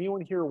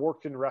 Anyone here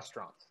worked in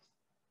restaurants?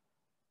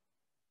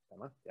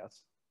 Emma,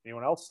 yes.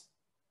 Anyone else?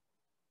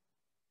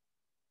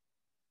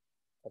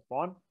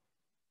 Juan?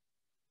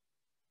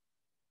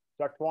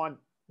 Dr. Juan,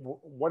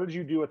 what did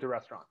you do at the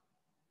restaurant?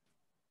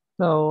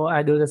 So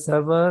I do the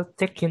server,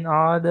 taking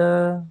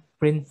order,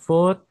 print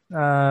food,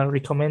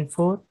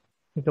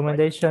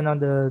 recommendation on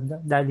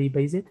the daily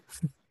basis.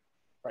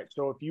 Right.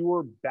 So if you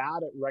were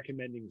bad at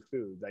recommending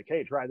food, like,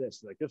 hey, try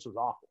this, like this was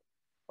awful.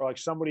 Or like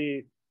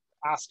somebody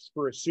asks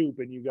for a soup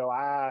and you go,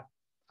 I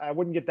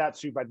wouldn't get that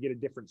soup, I'd get a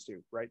different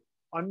soup, right?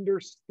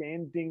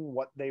 Understanding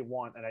what they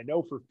want. And I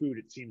know for food,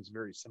 it seems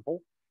very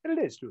simple, and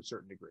it is to a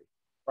certain degree,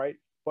 right?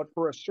 But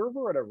for a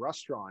server at a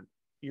restaurant,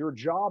 your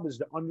job is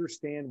to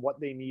understand what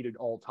they need at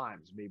all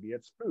times. Maybe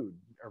it's food,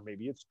 or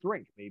maybe it's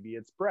drink, maybe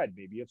it's bread,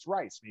 maybe it's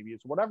rice, maybe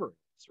it's whatever it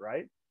is,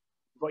 right?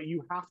 But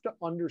you have to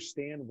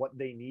understand what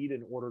they need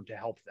in order to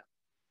help them.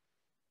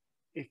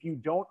 If you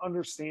don't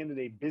understand in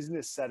a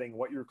business setting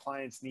what your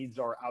client's needs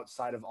are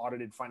outside of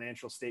audited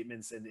financial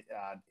statements and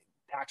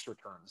tax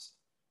returns,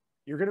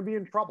 you're going to be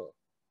in trouble.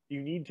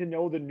 You need to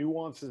know the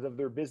nuances of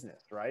their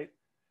business, right?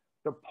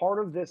 The part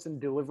of this in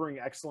delivering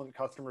excellent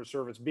customer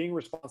service, being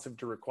responsive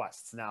to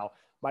requests. Now,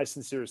 my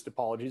sincerest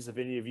apologies if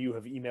any of you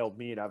have emailed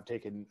me and I've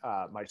taken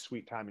my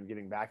sweet time in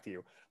getting back to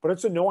you. But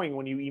it's annoying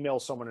when you email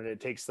someone and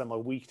it takes them a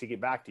week to get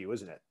back to you,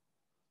 isn't it?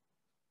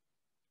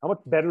 How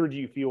much better do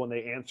you feel when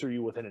they answer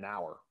you within an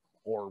hour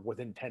or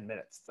within 10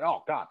 minutes?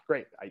 Oh, God,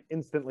 great. I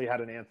instantly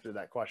had an answer to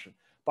that question.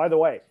 By the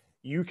way,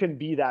 you can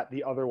be that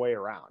the other way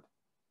around.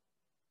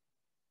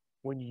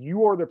 When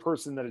you are the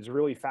person that is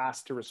really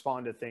fast to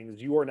respond to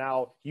things, you are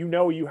now,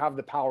 you have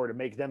the power to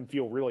make them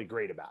feel really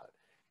great about it.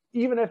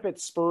 Even if it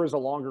spurs a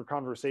longer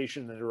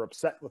conversation and they're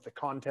upset with the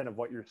content of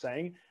what you're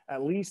saying,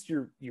 at least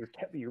you're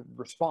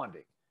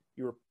responding.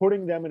 You're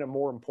putting them in a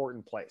more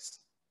important place.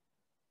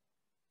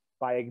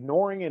 By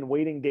ignoring and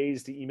waiting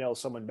days to email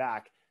someone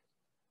back,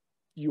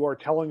 you are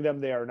telling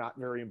them they are not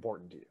very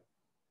important to you,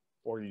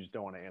 or you just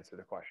don't want to answer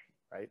the question,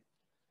 right?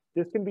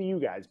 This can be you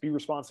guys. Be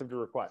responsive to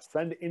requests.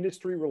 Send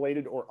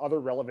industry-related or other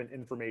relevant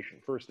information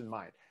first in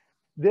mind.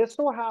 This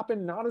will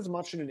happen not as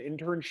much in an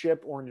internship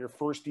or in your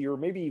first year,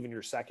 maybe even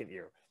your second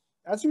year.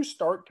 As you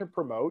start to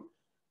promote,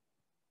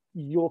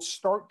 you'll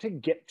start to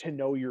get to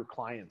know your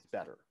clients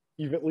better.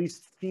 You've at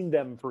least seen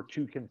them for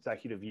 2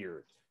 consecutive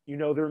years. You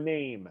know their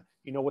name.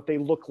 You know what they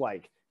look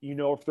like. You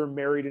know if they're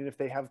married and if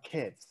they have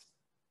kids,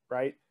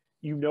 right?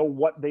 You know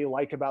what they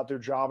like about their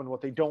job and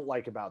what they don't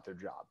like about their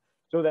job.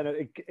 So then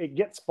it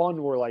gets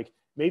fun where like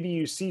maybe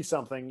you see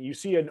something, you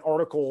see an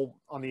article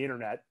on the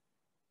internet,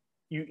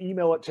 you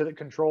email it to the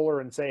controller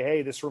and say,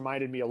 hey, this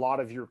reminded me a lot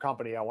of your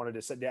company. I wanted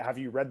to say, have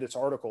you read this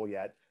article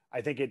yet?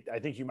 I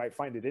think you might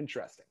find it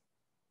interesting.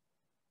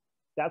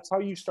 That's how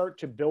you start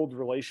to build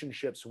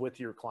relationships with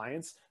your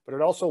clients, but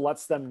it also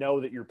lets them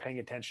know that you're paying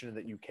attention and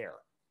that you care.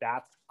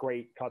 That's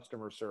great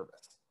customer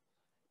service.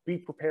 Be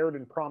prepared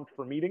and prompt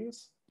for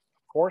meetings,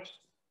 of course.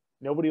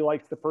 Nobody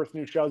likes the person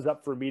who shows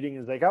up for a meeting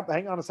and is like, oh,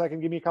 hang on a second,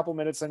 give me a couple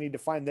minutes. I need to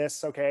find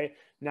this. Okay,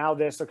 now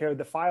this. Okay,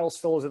 the file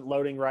still isn't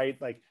loading right.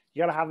 Like,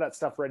 you got to have that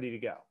stuff ready to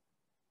go.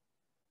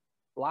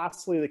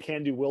 Lastly, the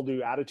can-do,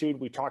 will-do attitude.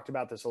 We talked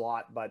about this a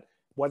lot, but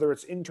whether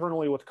it's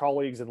internally with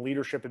colleagues and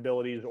leadership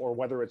abilities, or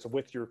whether it's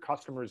with your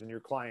customers and your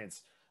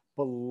clients,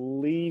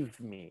 believe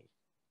me,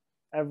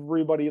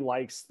 everybody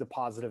likes the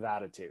positive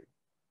attitude.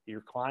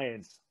 Your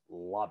clients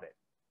love it.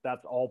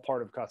 That's all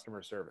part of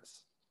customer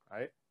service,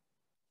 right?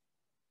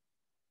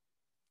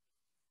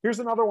 Here's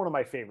another one of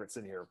my favorites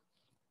in here.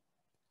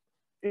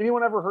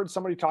 Anyone ever heard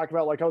somebody talk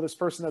about like, oh, this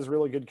person has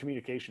really good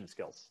communication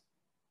skills?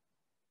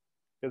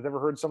 You guys ever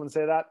heard someone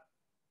say that?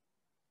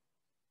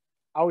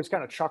 I always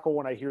kind of chuckle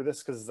when I hear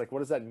this because it's like, what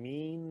does that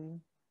mean?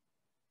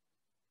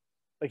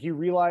 Like, you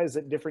realize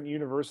at different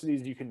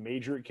universities you can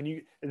major.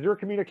 Is there a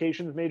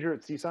communications major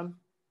at CSUN?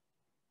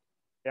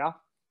 Yeah.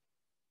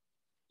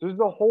 There's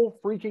a whole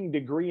freaking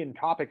degree and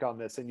topic on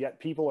this, and yet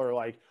people are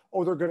like,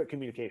 oh, they're good at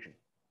communication.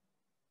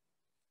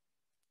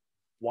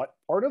 What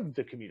part of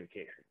the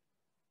communication,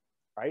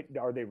 right?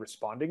 Are they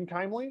responding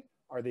timely?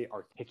 Are they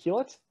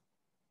articulate?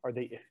 Are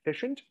they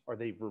efficient? Are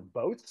they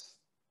verbose,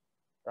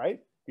 right?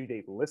 Do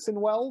they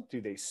listen well? Do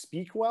they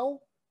speak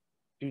well?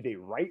 Do they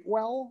write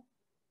well?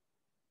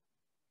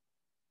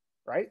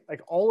 Right?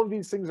 Like, all of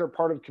these things are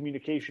part of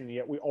communication,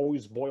 yet we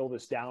always boil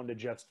this down to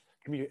just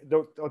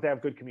don't they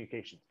have good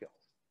communication skills?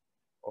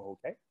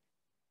 Okay.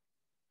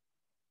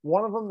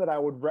 One of them that I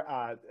would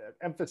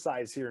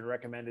emphasize here and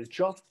recommend is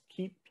just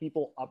keep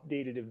people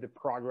updated of the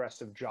progress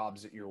of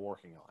jobs that you're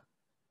working on,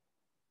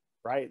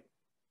 right?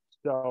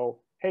 So,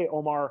 hey,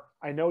 Omar,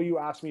 I know you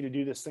asked me to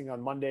do this thing on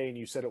Monday and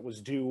you said it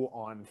was due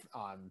on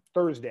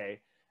Thursday.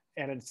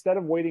 And instead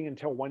of waiting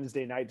until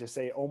Wednesday night to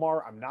say,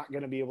 Omar, I'm not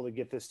going to be able to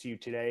get this to you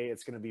today,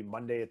 it's going to be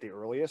Monday at the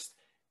earliest.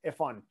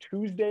 If on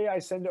Tuesday I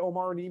send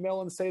Omar an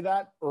email and say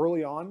that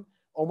early on,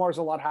 Omar's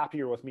a lot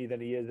happier with me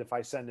than he is if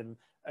I send him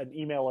an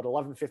email at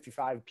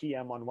 11:55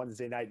 p.m. on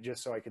Wednesday night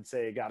just so I could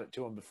say I got it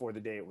to him before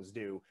the day it was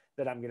due,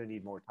 that I'm going to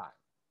need more time,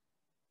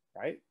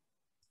 right?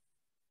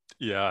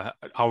 Yeah,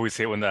 I always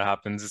hate when that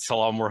happens. It's a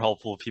lot more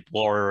helpful if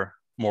people are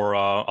more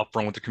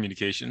upfront with the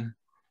communication.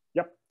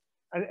 Yep.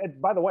 And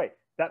by the way,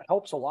 that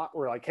helps a lot.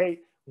 We're like,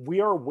 hey,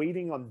 we are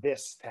waiting on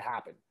this to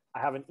happen. I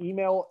have an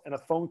email and a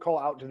phone call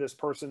out to this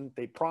person.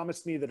 They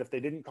promised me that if they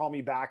didn't call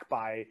me back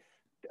by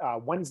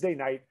Wednesday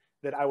night,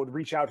 that I would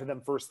reach out to them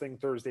first thing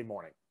Thursday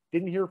morning.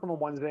 Didn't hear from them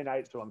Wednesday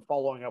night, so I'm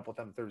following up with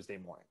them Thursday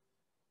morning,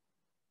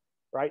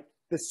 right?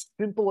 The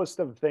simplest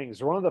of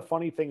things. One of the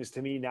funny things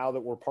to me now that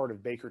we're part of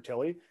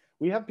Bakertilly,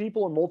 we have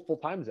people in multiple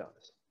time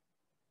zones.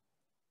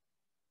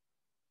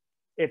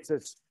 It's a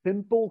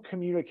simple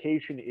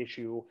communication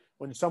issue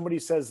when somebody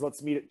says,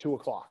 let's meet at 2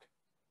 o'clock.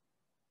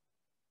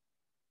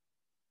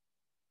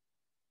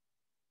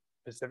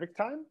 Pacific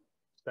time?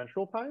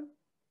 Central time?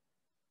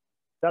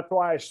 That's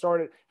why I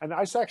started, and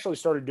I actually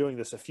started doing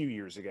this a few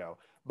years ago,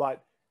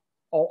 but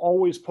I'll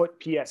always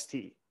put PST.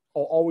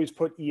 I'll always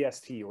put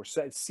EST or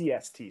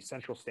CST,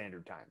 Central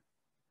Standard Time,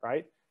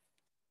 right?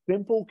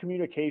 Simple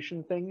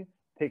communication thing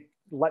to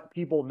let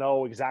people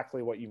know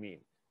exactly what you mean.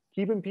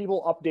 Keeping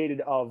people updated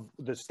of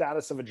the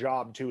status of a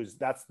job too is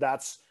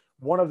that's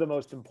one of the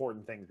most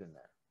important things in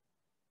there,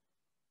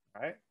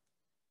 right?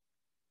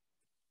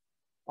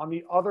 On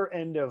the other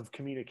end of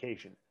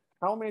communication,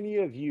 how many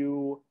of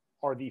you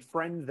are the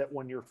friend that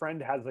when your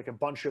friend has like a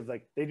bunch of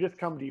like, they just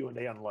come to you and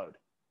they unload?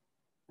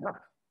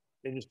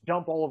 They just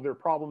dump all of their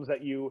problems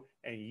at you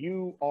and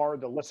you are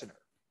the listener.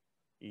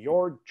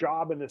 Your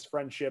job in this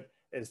friendship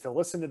is to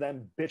listen to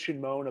them bitch and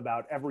moan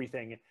about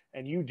everything,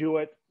 and you do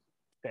it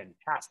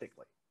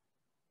fantastically.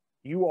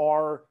 You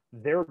are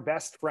their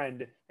best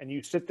friend and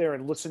you sit there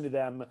and listen to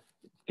them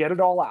get it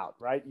all out,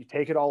 right? You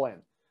take it all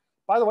in.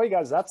 By the way,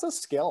 guys, that's a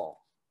skill.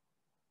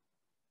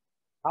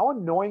 How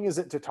annoying is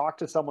it to talk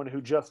to someone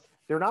who just,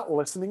 they're not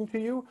listening to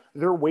you.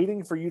 They're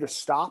waiting for you to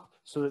stop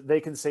so that they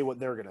can say what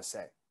they're going to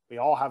say. We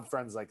all have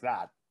friends like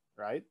that,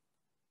 right?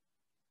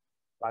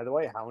 By the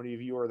way, how many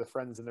of you are the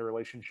friends in the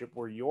relationship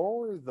where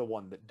you're the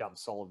one that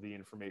dumps all of the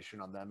information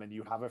on them and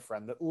you have a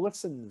friend that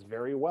listens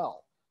very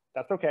well?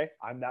 That's okay.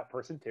 I'm that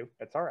person too.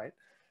 It's all right.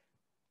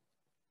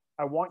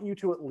 I want you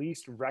to at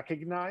least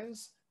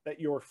recognize that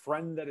your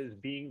friend that is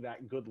being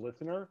that good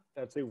listener,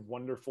 that's a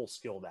wonderful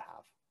skill to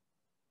have.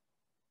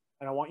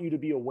 And I want you to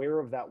be aware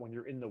of that when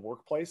you're in the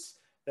workplace,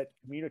 that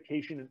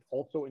communication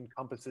also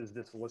encompasses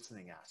this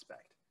listening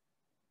aspect.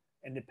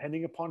 And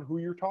depending upon who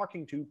you're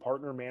talking to,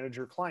 partner,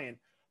 manager, client,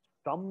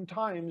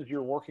 sometimes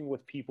you're working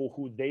with people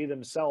who they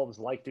themselves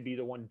like to be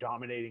the one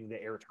dominating the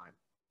airtime.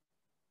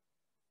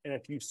 And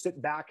if you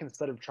sit back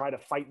instead of try to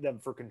fight them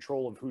for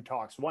control of who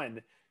talks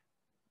when,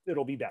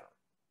 it'll be better,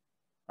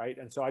 right?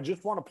 And so I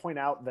just want to point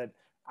out that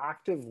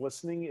active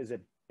listening is a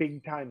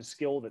big time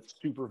skill that's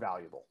super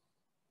valuable.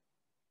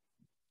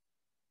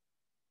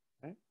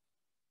 Okay?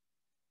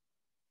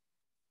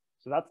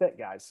 So that's it,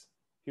 guys.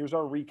 Here's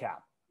our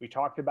recap. We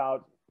talked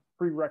about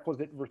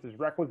prerequisite versus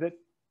requisite.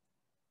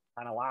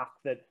 Kind of laughed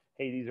that,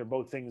 hey, these are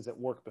both things that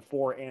work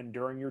before and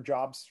during your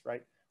jobs,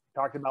 right?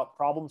 We talked about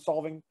problem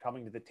solving,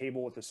 coming to the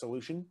table with a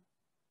solution,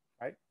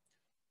 right?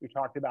 We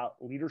talked about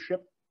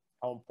leadership,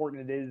 how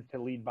important it is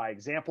to lead by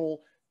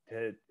example,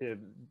 to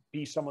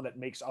be someone that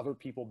makes other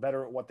people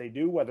better at what they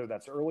do, whether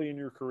that's early in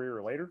your career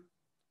or later.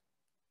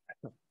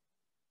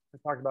 We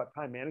talked about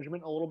time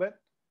management a little bit.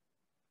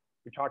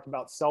 We talked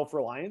about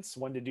self-reliance,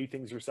 when to do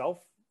things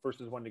yourself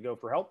versus when to go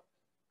for help.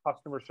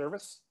 Customer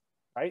service,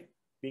 right?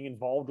 Being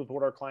involved with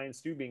what our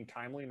clients do, being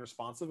timely and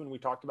responsive. And we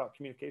talked about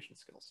communication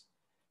skills.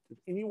 Does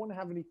anyone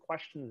have any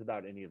questions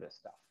about any of this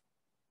stuff?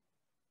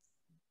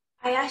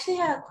 I actually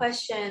have a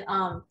question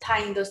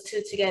tying those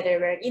two together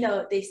where, you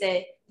know, they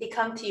say they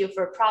come to you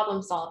for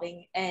problem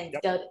solving and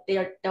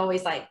they're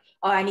always like,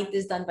 oh, I need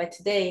this done by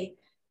today.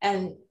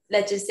 And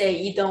let's just say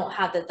you don't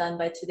have that done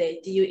by today.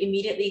 Do you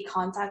immediately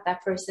contact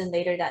that person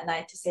later that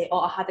night to say, oh,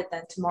 I'll have it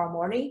done tomorrow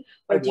morning?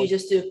 Or do you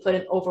just put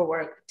in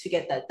overwork to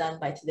get that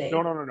done by today?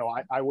 No.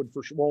 I would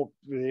for sure. Well,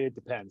 it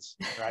depends,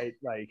 right?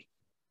 Like,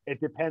 it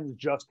depends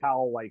just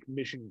how like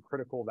mission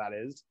critical that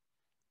is.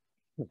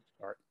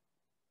 Sorry.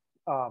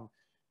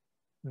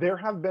 There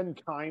have been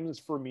times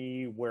for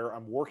me where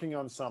I'm working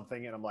on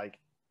something and I'm like,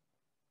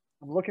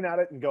 I'm looking at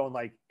it and going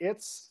like,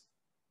 it's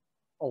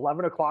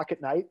 11 o'clock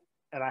at night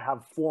and I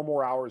have 4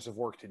 more hours of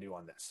work to do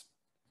on this.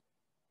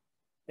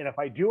 And if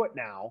I do it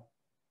now,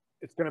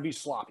 it's going to be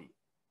sloppy.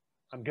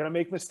 I'm going to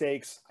make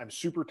mistakes. I'm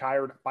super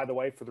tired. By the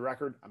way, for the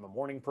record, I'm a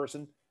morning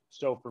person.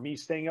 So for me,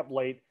 staying up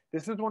late,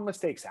 this is when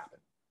mistakes happen.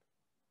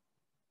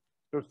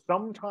 So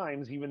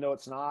sometimes, even though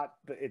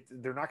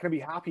they're not going to be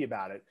happy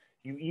about it,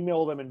 you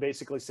email them and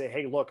basically say,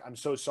 hey, look, I'm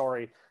so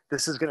sorry.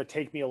 This is going to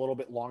take me a little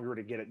bit longer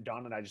to get it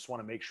done. And I just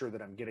want to make sure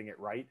that I'm getting it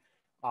right.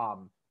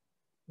 I'm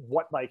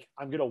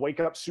going to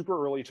wake up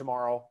super early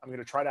tomorrow. I'm going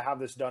to try to have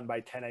this done by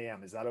 10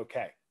 a.m. Is that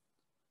okay?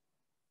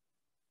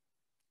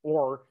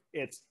 Or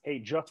it's, hey,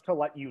 just to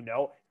let you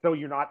know, so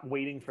you're not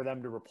waiting for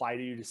them to reply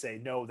to you to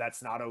say, no,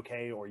 that's not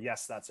okay, or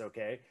yes, that's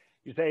okay.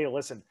 You say, hey,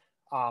 listen,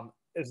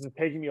 this is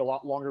taking me a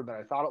lot longer than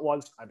I thought it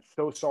was. I'm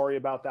so sorry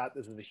about that.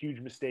 This was a huge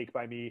mistake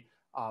by me.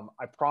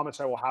 I promise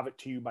I will have it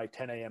to you by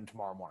 10 a.m.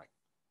 tomorrow morning.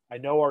 I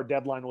know our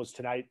deadline was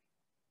tonight,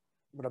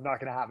 but I'm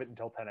not going to have it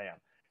until 10 a.m.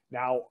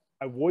 Now,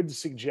 I would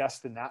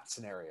suggest in that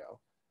scenario,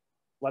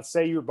 let's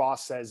say your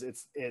boss says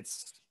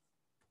it's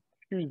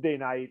Tuesday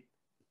night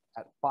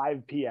at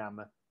 5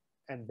 p.m.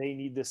 and they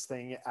need this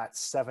thing at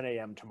 7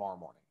 a.m. tomorrow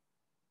morning.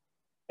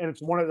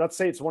 And let's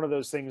say it's one of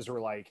those things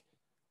where like,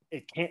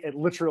 it's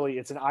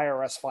an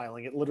IRS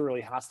filing. It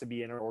literally has to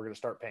be in or we're going to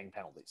start paying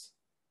penalties.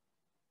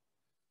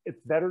 It's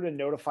better to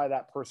notify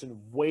that person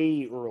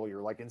way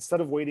earlier. Like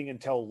instead of waiting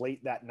until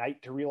late that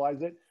night to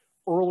realize it,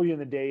 early in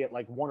the day at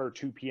like 1 or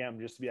 2 p.m.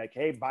 just to be like,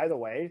 hey, by the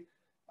way,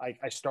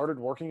 I started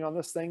working on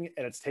this thing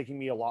and it's taking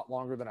me a lot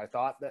longer than I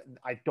thought. That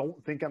I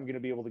don't think I'm going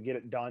to be able to get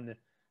it done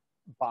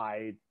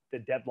by the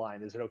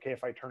deadline. Is it okay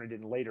if I turn it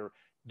in later?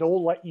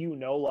 They'll let you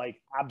know,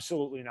 like,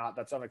 absolutely not.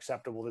 That's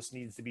unacceptable. This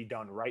needs to be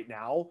done right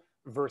now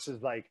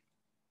versus like,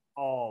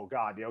 oh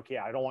God, okay,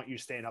 I don't want you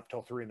staying up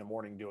till 3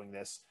 a.m. doing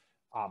this.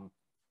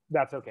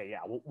 That's okay. Yeah,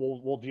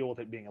 we'll deal with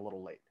it being a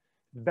little late.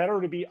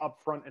 Better to be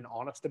upfront and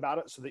honest about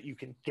it so that you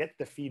can get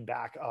the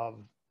feedback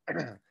of,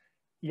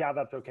 yeah,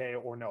 that's okay,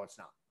 or no, it's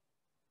not.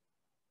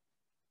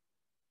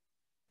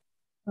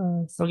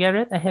 So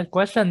Garrett, I have a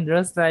question.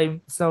 Just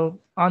like,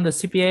 so on the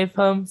CPA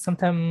firm,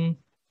 sometimes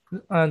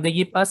they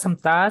give us some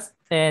tasks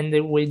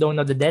and we don't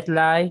know the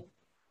deadline.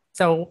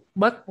 So,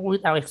 but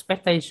with our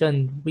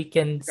expectation, we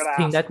can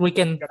think that we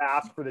can. You gotta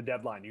ask for the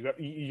deadline.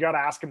 You gotta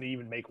ask them to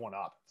even make one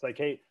up. It's like,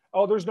 hey,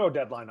 oh, there's no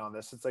deadline on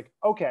this. It's like,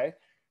 okay,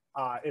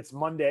 it's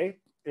Monday.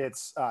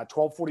 It's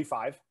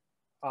 12:45.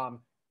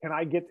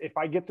 If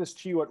I get this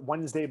to you at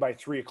Wednesday by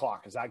 3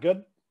 o'clock, is that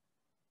good?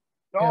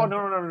 Oh,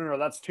 no,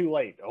 that's too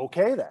late.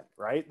 Okay, then,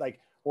 right? Like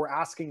we're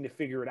asking to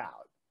figure it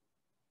out.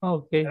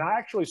 Okay.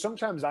 And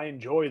sometimes I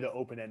enjoy the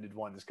open-ended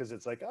ones because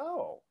it's like,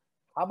 oh,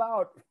 how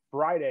about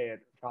Friday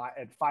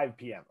at 5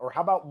 p.m. or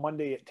how about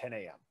Monday at 10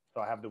 a.m.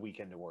 So I have the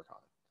weekend to work on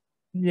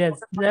it.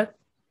 Yes,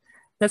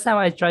 that's how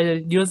I try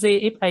to.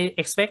 Usually, if I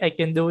expect I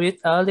can do it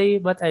early,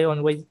 but I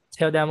always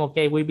tell them,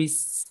 okay, we'll be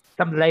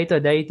some later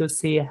day to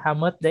see how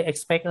much they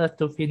expect us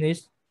to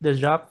finish the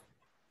job.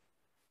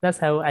 That's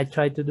how I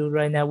try to do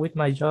right now with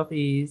my job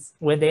is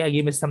when they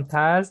give me some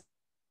tasks.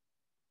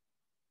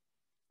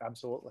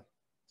 Absolutely.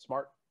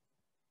 Smart.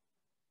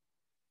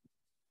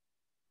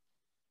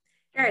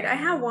 Garrett, I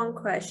have one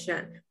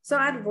question. So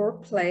at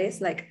workplace,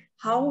 like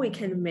how we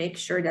can make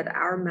sure that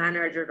our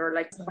manager or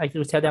like I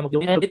will tell them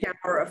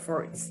our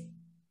efforts.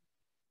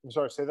 I'm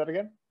sorry, say that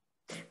again.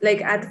 Like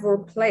at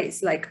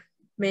workplace, like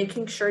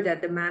making sure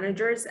that the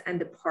managers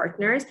and the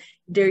partners,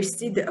 they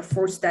see the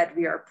efforts that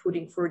we are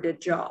putting for the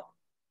job.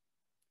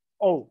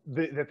 Oh,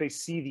 that they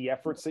see the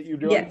efforts that you're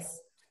doing? Yes.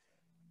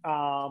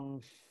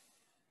 Well,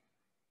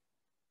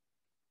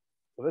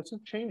 this is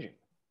changing,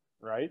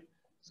 right?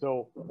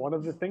 So one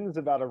of the things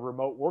about a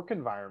remote work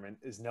environment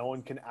is no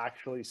one can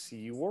actually see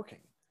you working.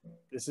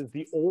 This is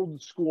the old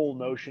school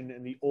notion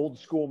and the old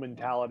school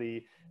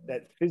mentality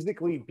that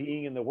physically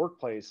being in the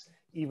workplace,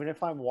 even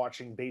if I'm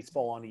watching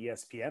baseball on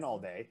ESPN all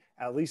day,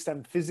 at least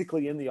I'm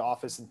physically in the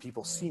office and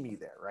people see me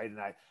there, right? And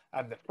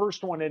I'm the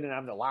first one in and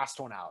I'm the last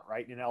one out,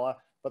 right, Yanela?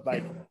 But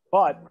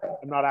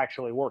I'm not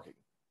actually working,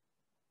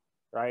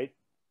 right?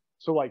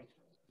 So like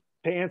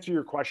to answer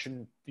your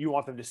question, you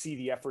want them to see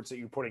the efforts that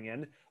you're putting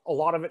in. A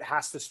lot of it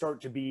has to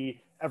start to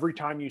be every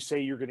time you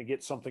say you're going to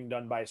get something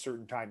done by a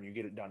certain time, you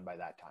get it done by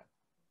that time.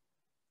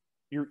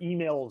 Your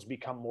emails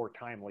become more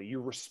timely.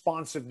 Your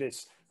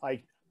responsiveness,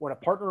 like when a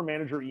partner or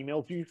manager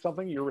emails you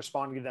something, you're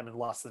responding to them in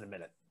less than a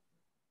minute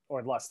or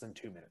in less than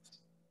 2 minutes.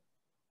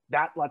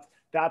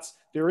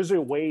 There is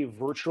a way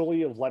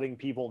virtually of letting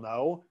people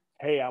know,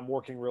 hey, I'm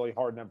working really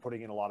hard and I'm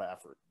putting in a lot of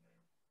effort.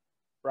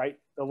 Right?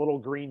 The little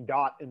green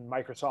dot in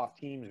Microsoft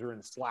Teams or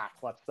in Slack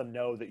lets them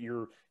know that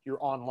you're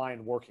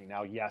online working.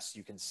 Now, yes,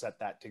 you can set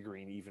that to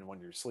green even when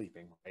you're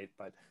sleeping, right?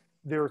 But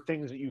there are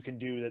things that you can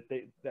do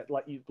that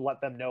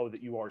let them know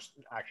that you are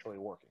actually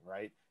working,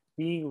 right?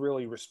 Being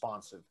really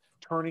responsive,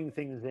 turning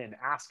things in,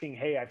 asking,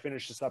 hey, I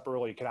finished this up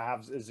early.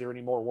 Is there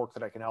any more work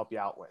that I can help you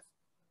out with?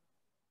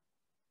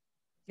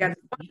 Yeah.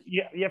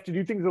 You have to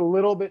do things a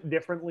little bit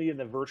differently in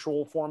the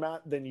virtual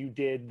format than you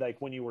did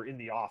like when you were in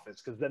the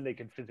office, because then they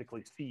can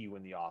physically see you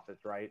in the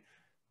office, right?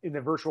 In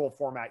the virtual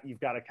format, you've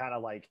got to kind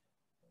of like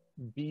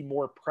be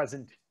more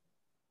present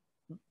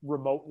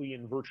remotely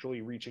and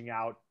virtually reaching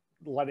out,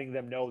 letting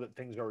them know that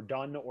things are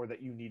done or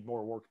that you need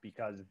more work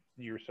because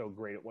you're so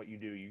great at what you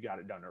do. You got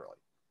it done early.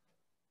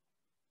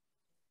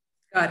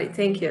 Got it.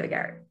 Thank you,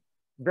 Garrett.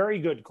 Very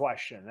good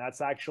question.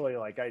 That's actually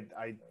like,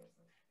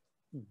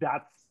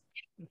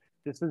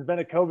 this has been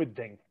a COVID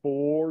thing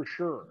for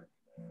sure,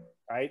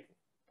 right?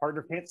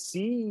 Partner can't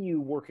see you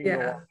working the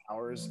long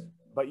hours,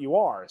 but you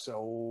are.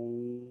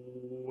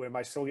 So am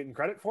I still getting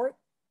credit for it?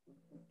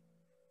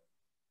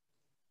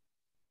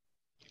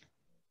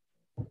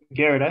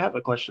 Garrett, I have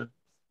a question.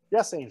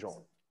 Yes,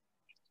 Angel.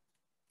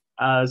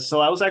 So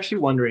I was actually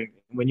wondering,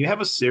 when you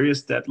have a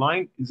serious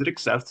deadline, is it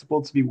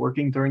acceptable to be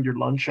working during your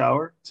lunch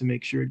hour to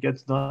make sure it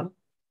gets done?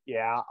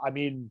 Yeah, I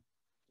mean,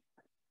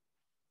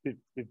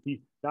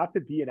 not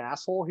to be an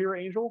asshole here,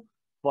 Angel,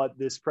 but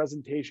this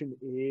presentation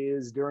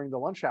is during the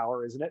lunch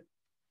hour, isn't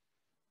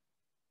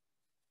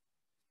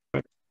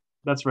it?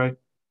 That's right.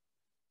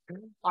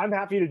 I'm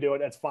happy to do it.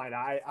 That's fine.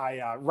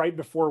 I right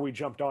before we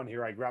jumped on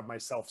here, I grabbed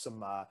myself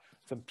some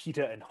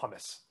pita and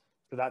hummus.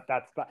 So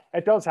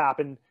it does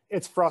happen.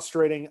 It's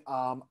frustrating.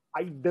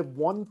 The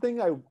one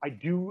thing I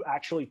do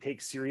actually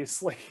take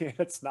seriously,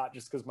 it's not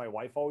just because my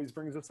wife always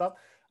brings this up.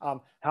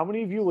 How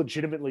many of you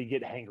legitimately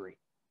get hangry?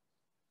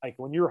 Like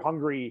when you're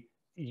hungry,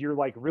 you're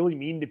like really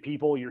mean to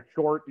people. You're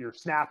short, you're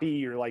snappy,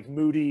 you're like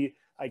moody.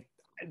 Like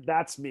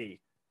that's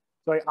me.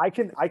 So I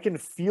can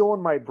feel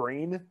in my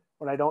brain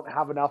when I don't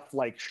have enough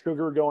like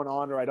sugar going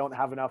on, or I don't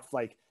have enough,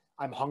 like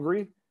I'm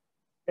hungry.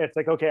 It's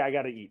like, okay, I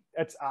got to eat.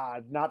 It's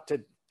not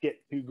to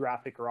get too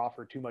graphic or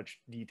offer too much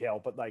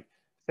detail, but like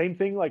same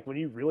thing, like when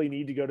you really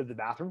need to go to the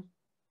bathroom,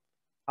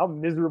 how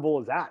miserable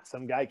is that?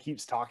 Some guy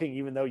keeps talking,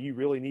 even though you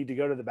really need to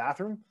go to the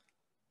bathroom.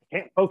 I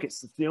can't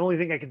focus. It's the only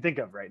thing I can think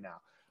of right now.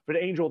 But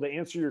Angel, to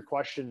answer your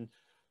question,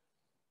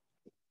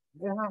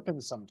 it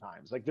happens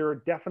sometimes. Like there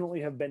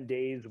definitely have been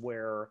days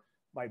where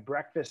my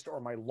breakfast or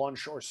my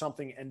lunch or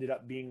something ended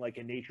up being like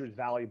a Nature's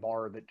Valley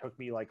bar that took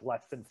me like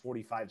less than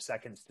 45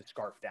 seconds to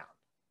scarf down.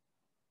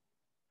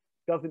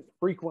 Doesn't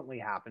frequently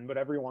happen, but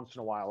every once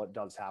in a while it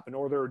does happen.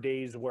 Or there are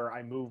days where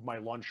I move my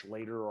lunch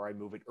later or I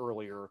move it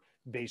earlier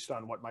based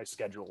on what my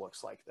schedule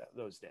looks like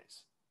those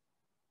days.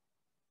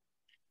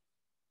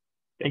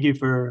 Thank you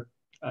for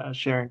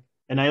sharing.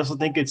 And I also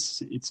think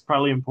it's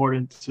probably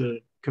important to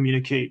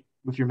communicate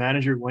with your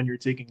manager when you're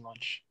taking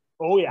lunch.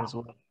 Oh yeah. As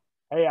well.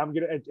 Hey,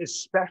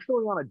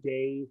 especially on a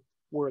day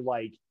where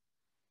like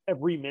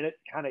every minute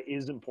kind of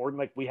is important.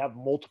 Like we have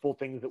multiple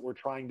things that we're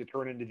trying to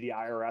turn into the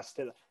IRS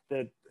to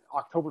the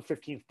October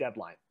 15th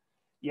deadline.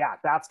 Yeah,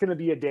 that's going to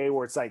be a day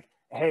where it's like,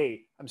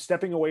 hey, I'm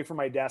stepping away from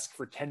my desk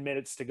for 10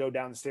 minutes to go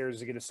downstairs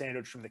to get a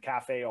sandwich from the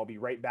cafe. I'll be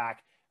right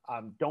back.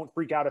 Don't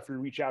freak out if you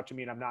reach out to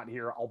me and I'm not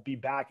here. I'll be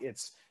back.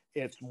 It's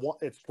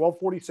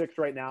 12:46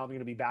 right now. I'm going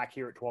to be back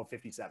here at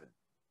 12:57.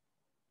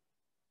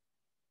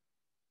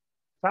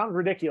 Sounds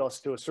ridiculous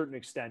to a certain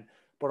extent,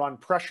 but on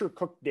pressure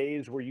cooked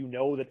days where you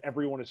know that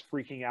everyone is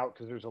freaking out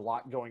because there's a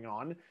lot going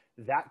on,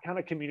 that kind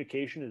of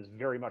communication is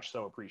very much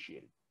so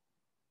appreciated.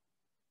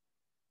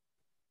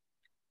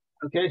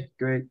 Okay,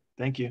 great.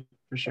 Thank you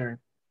for sharing.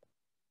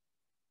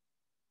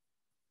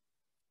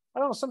 I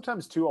don't know,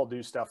 sometimes too, I'll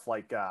do stuff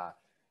like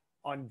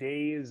on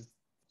days,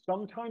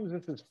 sometimes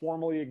this is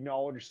formally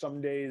acknowledged, some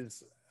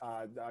days,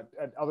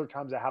 at other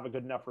times I have a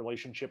good enough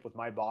relationship with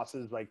my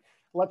bosses. Like,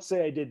 let's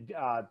say I did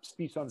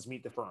CSUN's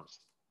Meet the Firms.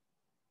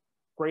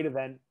 Great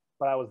event,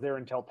 but I was there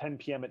until 10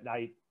 p.m. at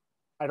night.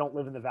 I don't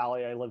live in the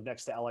Valley. I live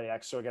next to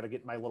LAX, so I got to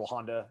get my little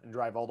Honda and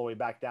drive all the way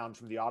back down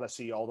from the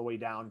Odyssey all the way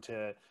down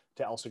to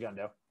El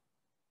Segundo.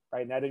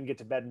 Right, and I didn't get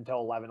to bed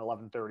until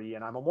 11:30,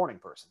 and I'm a morning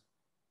person.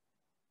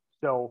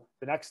 So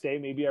the next day,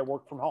 maybe I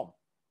work from home.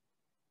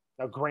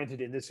 Now,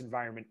 granted, in this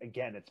environment,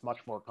 again, it's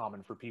much more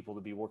common for people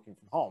to be working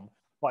from home,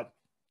 but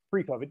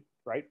pre-COVID,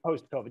 right,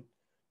 post-COVID,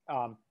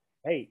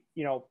 hey,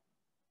 you know,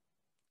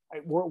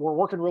 we're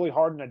working really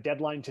hard on a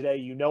deadline today.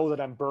 You know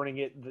that I'm burning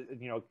it,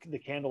 the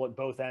candle at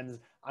both ends.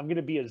 I'm going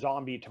to be a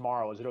zombie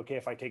tomorrow. Is it okay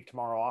if I take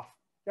tomorrow off?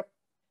 Yep.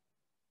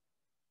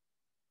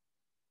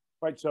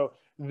 right? So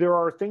there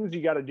are things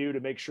you got to do to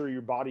make sure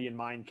your body and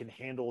mind can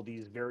handle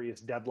these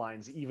various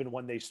deadlines, even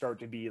when they start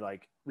to be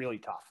like really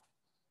tough.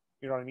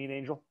 You know what I mean,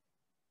 Angel?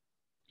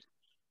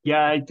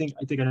 Yeah, I think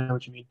I know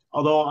what you mean.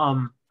 Although,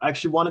 I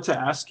actually wanted to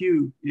ask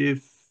you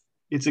if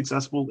it's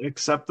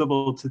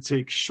acceptable to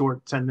take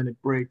short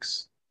 10-minute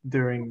breaks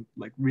during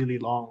like really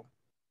long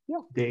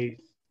days.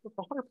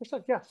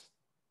 100% yes.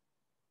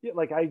 Yeah,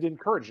 like I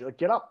encourage you, like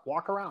get up,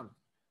 walk around,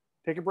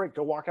 take a break,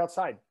 go walk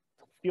outside,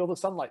 feel the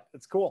sunlight.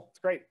 It's cool. It's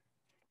great,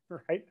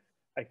 right?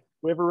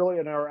 We have a really,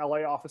 in our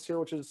LA office here,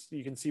 which is,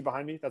 you can see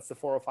behind me, that's the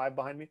 405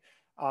 behind me.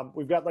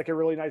 We've got like a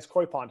really nice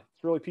koi pond.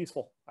 It's really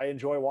peaceful. I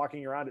enjoy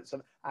walking around it.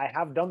 So I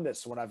have done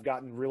this when I've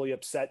gotten really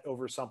upset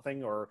over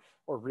something or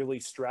really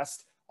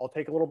stressed. I'll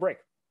take a little break,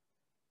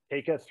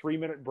 take a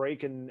 3-minute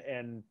break.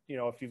 And, you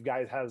know, if you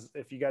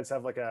guys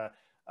have like a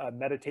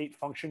meditate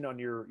function on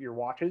your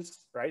watches,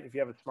 right? If you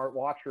have a smart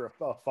watch or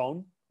a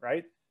phone,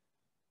 right?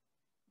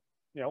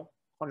 You know,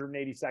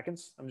 180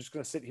 seconds. I'm just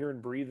going to sit here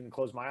and breathe and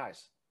close my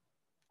eyes.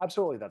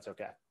 Absolutely. That's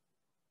okay.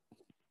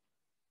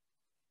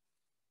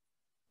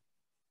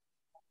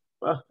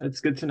 Well, that's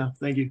good to know.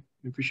 Thank you.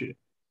 I appreciate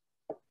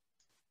it.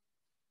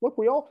 Look,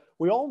 we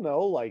all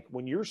know, like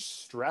when you're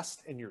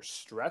stressed and you're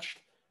stretched,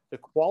 the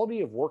quality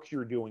of work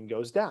you're doing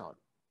goes down,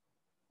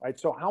 right?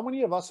 So how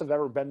many of us have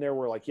ever been there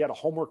where like you had a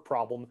homework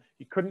problem,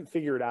 you couldn't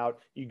figure it out,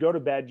 you go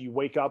to bed, you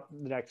wake up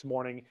the next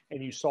morning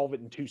and you solve it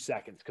in 2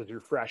 seconds because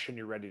you're fresh and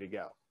you're ready to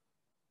go.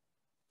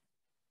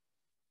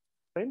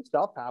 Same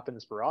stuff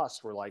happens for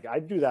us. We're like, I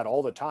do that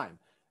all the time.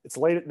 It's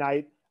late at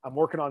night. I'm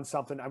working on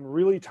something. I'm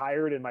really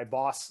tired. And my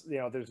boss, you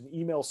know, there's an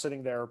email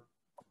sitting there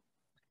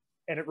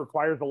and it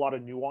requires a lot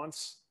of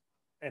nuance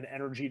and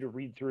energy to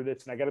read through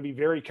this. And I got to be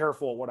very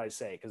careful at what I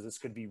say, because this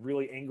could be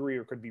really angry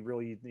or could be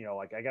really, you know,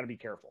 like I got to be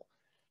careful.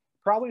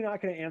 Probably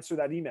not going to answer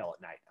that email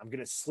at night. I'm going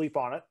to sleep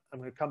on it. I'm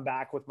going to come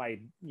back with my,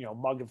 you know,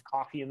 mug of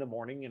coffee in the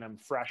morning and I'm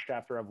fresh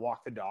after I've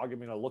walked the dog. I'm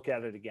going to look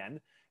at it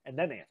again and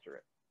then answer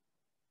it.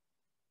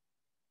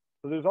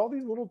 So there's all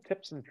these little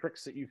tips and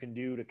tricks that you can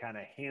do to kind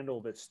of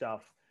handle this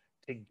stuff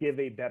to give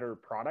a better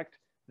product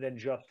than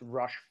just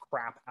rush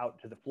crap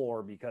out to the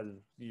floor because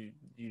you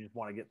just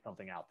want to get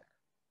something out there.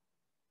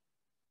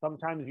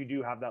 Sometimes you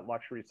do have that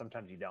luxury.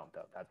 Sometimes you don't,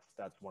 though.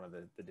 That's one of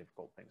the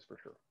difficult things for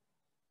sure.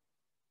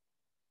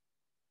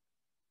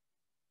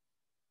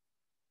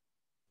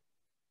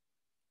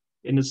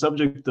 In the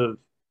subject of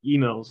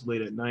emails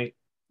late at night,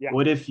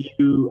 what if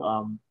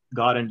you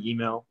got an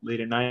email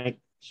late at night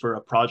for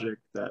a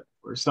project that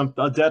or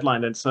a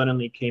deadline that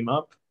suddenly came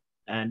up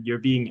and you're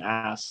being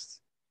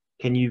asked,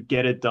 can you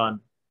get it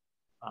done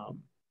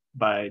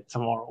by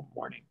tomorrow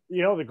morning?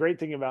 You know, the great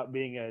thing about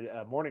being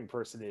a morning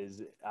person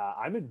is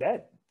I'm in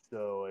bed.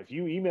 So if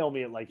you email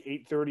me at like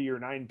 8:30 or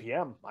 9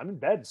 p.m., I'm in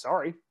bed.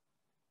 Sorry.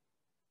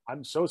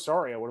 I'm so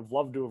sorry. I would have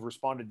loved to have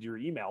responded to your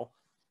email.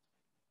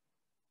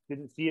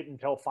 Didn't see it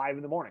until 5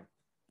 in the morning.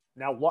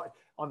 Now, what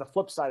on the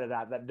flip side of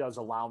that, that does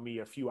allow me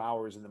a few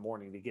hours in the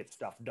morning to get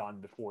stuff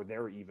done before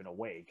they're even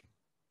awake.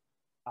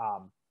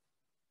 But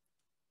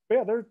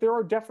yeah, there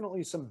are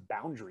definitely some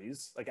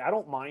boundaries. Like I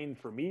don't mind,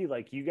 for me,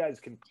 like you guys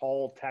can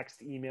call,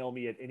 text, email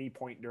me at any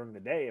point during the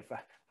day. If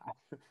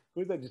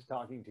who was I just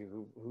talking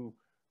to who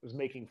was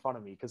making fun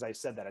of me because I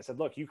said that. I said,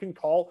 look, you can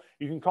call,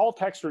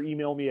 text, or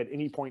email me at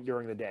any point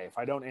during the day. If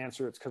I don't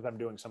answer, it's because I'm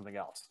doing something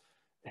else.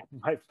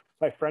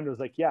 My friend was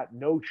like, yeah,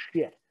 no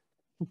shit.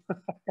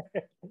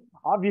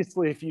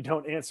 Obviously, if you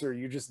don't answer,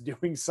 you're just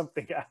doing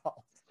something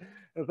else.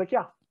 I was like,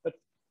 yeah,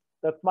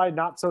 that's my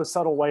not so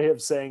subtle way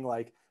of saying,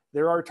 like,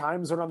 there are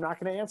times when I'm not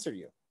going to answer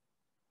you.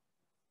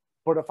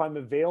 But if I'm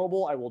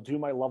available, I will do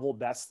my level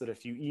best that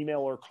if you email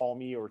or call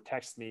me or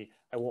text me,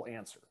 I will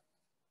answer.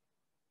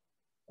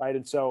 Right.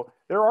 And so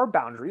there are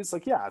boundaries.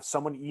 Like, yeah, if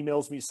someone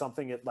emails me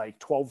something at like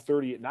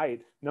 12:30 at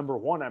night, number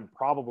one, I'm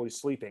probably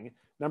sleeping.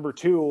 Number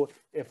two,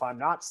 if I'm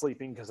not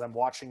sleeping because I'm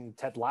watching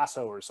Ted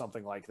Lasso or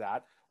something like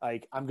that,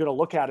 like I'm going to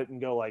look at it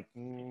and go like,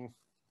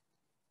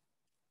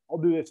 I'll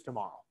do this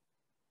tomorrow.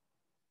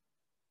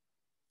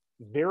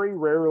 Very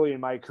rarely in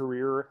my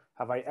career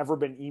have I ever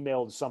been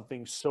emailed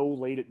something so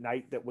late at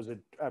night that was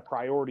a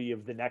priority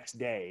of the next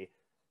day.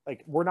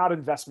 Like, we're not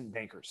investment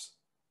bankers.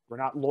 We're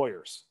not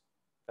lawyers.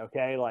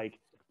 Okay. Like,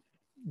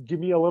 give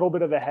me a little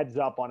bit of a heads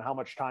up on how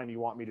much time you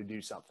want me to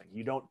do something.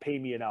 You don't pay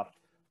me enough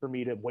for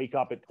me to wake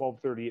up at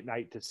 12:30 at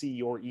night to see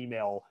your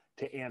email,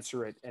 to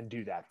answer it and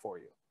do that for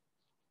you.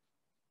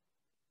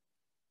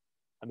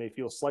 I may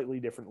feel slightly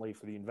differently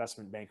for the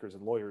investment bankers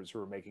and lawyers who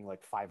are making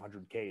like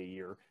 $500K a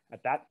year.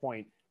 At that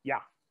point, yeah,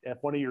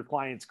 if one of your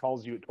clients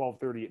calls you at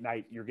 12:30 at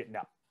night, you're getting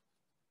up.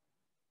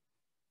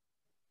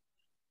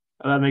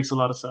 That makes a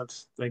lot of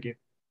sense. Thank you.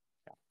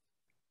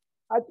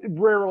 It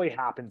rarely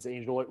happens,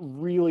 Angel. It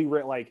really,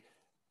 like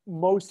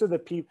most of the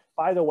people,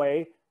 by the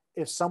way,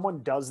 if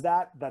someone does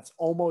that, that's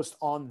almost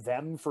on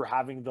them for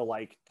having the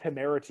like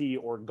temerity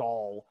or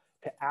gall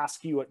to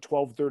ask you at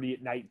 12:30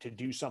 at night to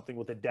do something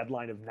with a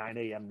deadline of 9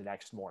 a.m. the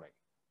next morning.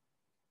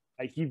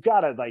 Like, you've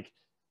got to, like,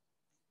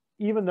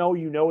 even though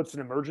you know it's an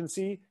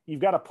emergency,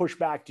 you've got to push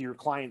back to your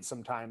client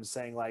sometimes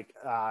saying like,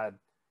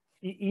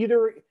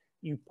 either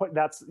you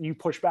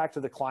push back to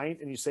the client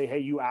and you say, hey,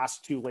 you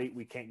asked too late,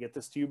 we can't get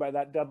this to you by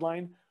that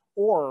deadline,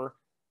 or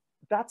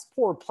that's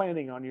poor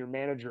planning on your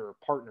manager or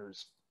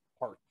partner's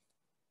part.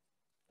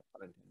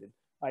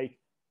 Like,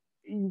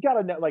 you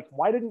gotta know, like,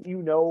 why didn't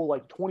you know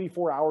like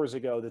 24 hours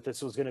ago that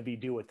this was going to be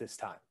due at this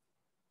time?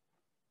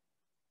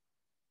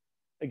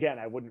 Again,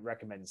 I wouldn't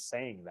recommend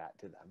saying that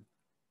to them.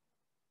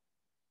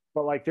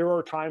 But like, there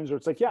are times where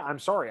it's like, yeah, I'm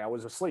sorry, I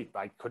was asleep.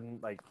 I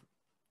couldn't, like,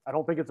 I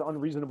don't think it's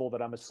unreasonable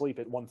that I'm asleep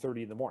at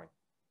 1:30 in the morning.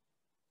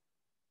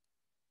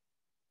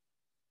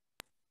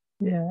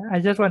 Yeah, I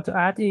just want to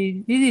add,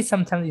 it is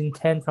sometimes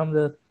intent from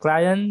the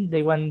client.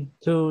 They want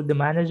the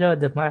manager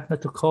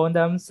to call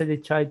them, so they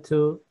try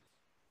to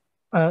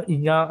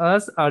ignore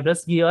us or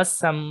just give us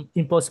some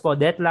impossible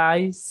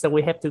deadlines. So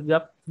we have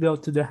to go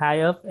to the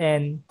higher up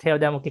and tell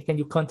them, okay, can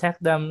you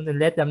contact them and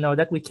let them know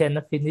that we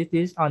cannot finish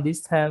this on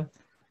this time.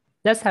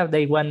 That's how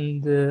they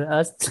want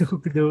us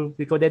to do,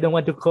 because they don't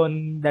want to call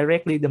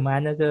directly the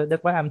manager.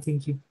 That's what I'm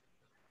thinking.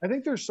 I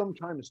think there's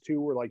sometimes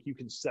too where like you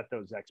can set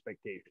those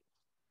expectations.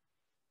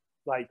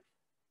 Like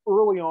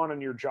early on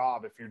in your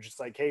job, if you're just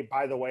like, hey,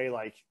 by the way,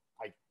 like,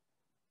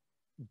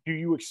 do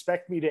you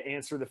expect me to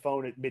answer the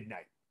phone at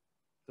midnight?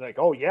 Like,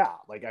 oh yeah,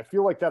 like I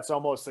feel like that's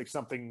almost like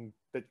something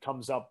that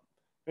comes up,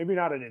 maybe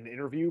not in an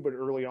interview, but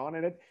early on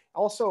in it.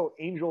 Also,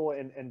 Angel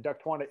and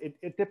Ductwana,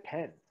 it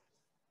depends.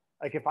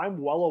 Like if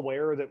I'm well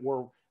aware that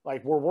we're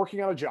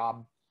working on a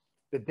job,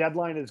 the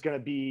deadline is going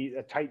to be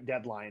a tight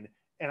deadline,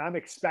 and I'm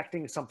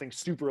expecting something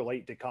super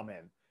late to come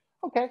in.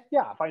 Okay,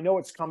 yeah, if I know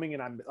it's coming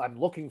and I'm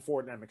looking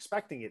for it and I'm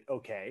expecting it,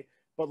 okay.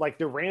 But like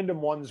the random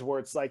ones where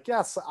it's like,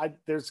 yes,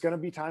 there's going to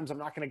be times I'm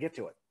not going to get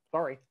to it.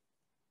 Sorry.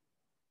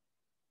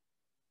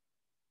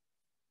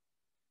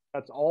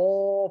 That's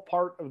all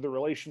part of the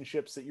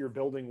relationships that you're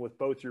building with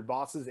both your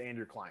bosses and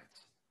your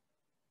clients.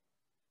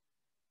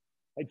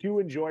 I do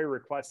enjoy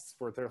requests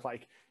where they're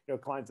like,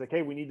 clients like,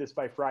 hey, we need this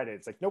by Friday.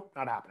 It's like, nope,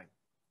 not happening.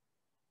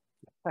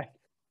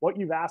 What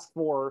you've asked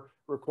for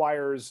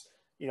requires,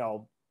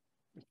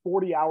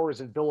 40 hours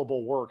of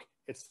billable work.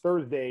 It's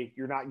Thursday.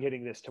 You're not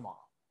getting this tomorrow.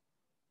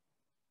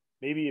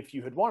 Maybe if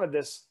you had wanted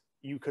this,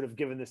 you could have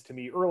given this to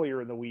me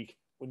earlier in the week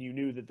when you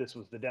knew that this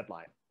was the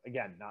deadline.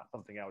 Again, not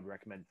something I would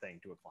recommend saying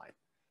to a client.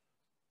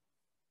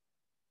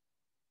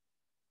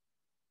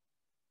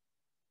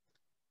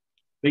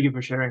 Thank you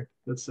for sharing.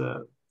 That's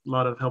a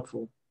lot of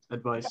helpful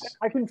advice.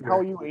 I can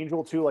tell you,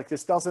 Angel, too, like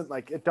this doesn't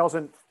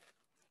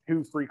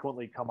too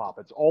frequently come up.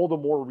 It's all the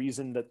more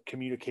reason that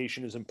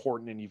communication is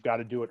important, and you've got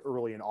to do it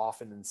early and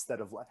often instead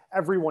of,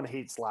 everyone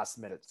hates last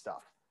minute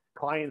stuff.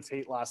 Clients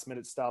hate last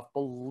minute stuff.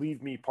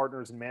 Believe me,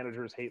 partners and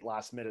managers hate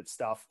last minute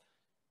stuff.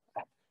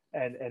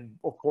 And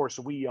of course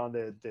we on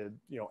the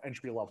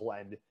entry level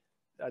end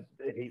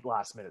hate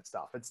last minute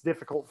stuff. It's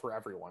difficult for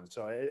everyone.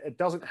 So it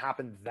doesn't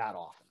happen that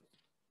often.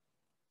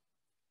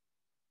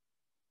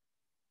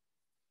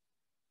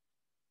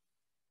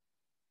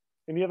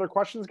 Any other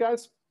questions,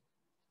 guys?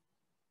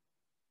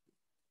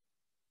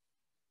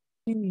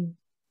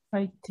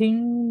 I think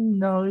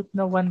no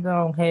one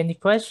don't have any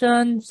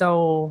questions.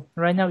 So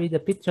right now is the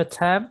picture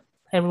tab.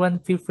 Everyone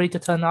feel free to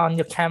turn on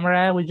your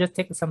camera. We just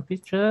take some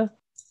picture.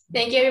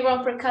 Thank you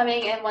everyone for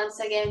coming. And once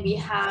again, we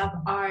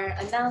have our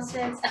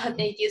announcements.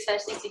 Thank you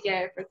especially to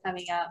Garrett for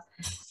coming up.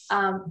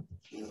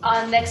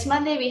 On next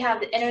Monday, we have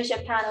the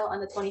internship panel.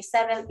 On the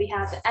 27th, we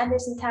have the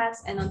Anderson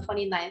tax. And on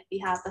 29th, we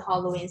have the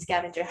Halloween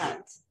scavenger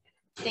hunt.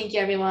 Thank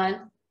you,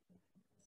 everyone.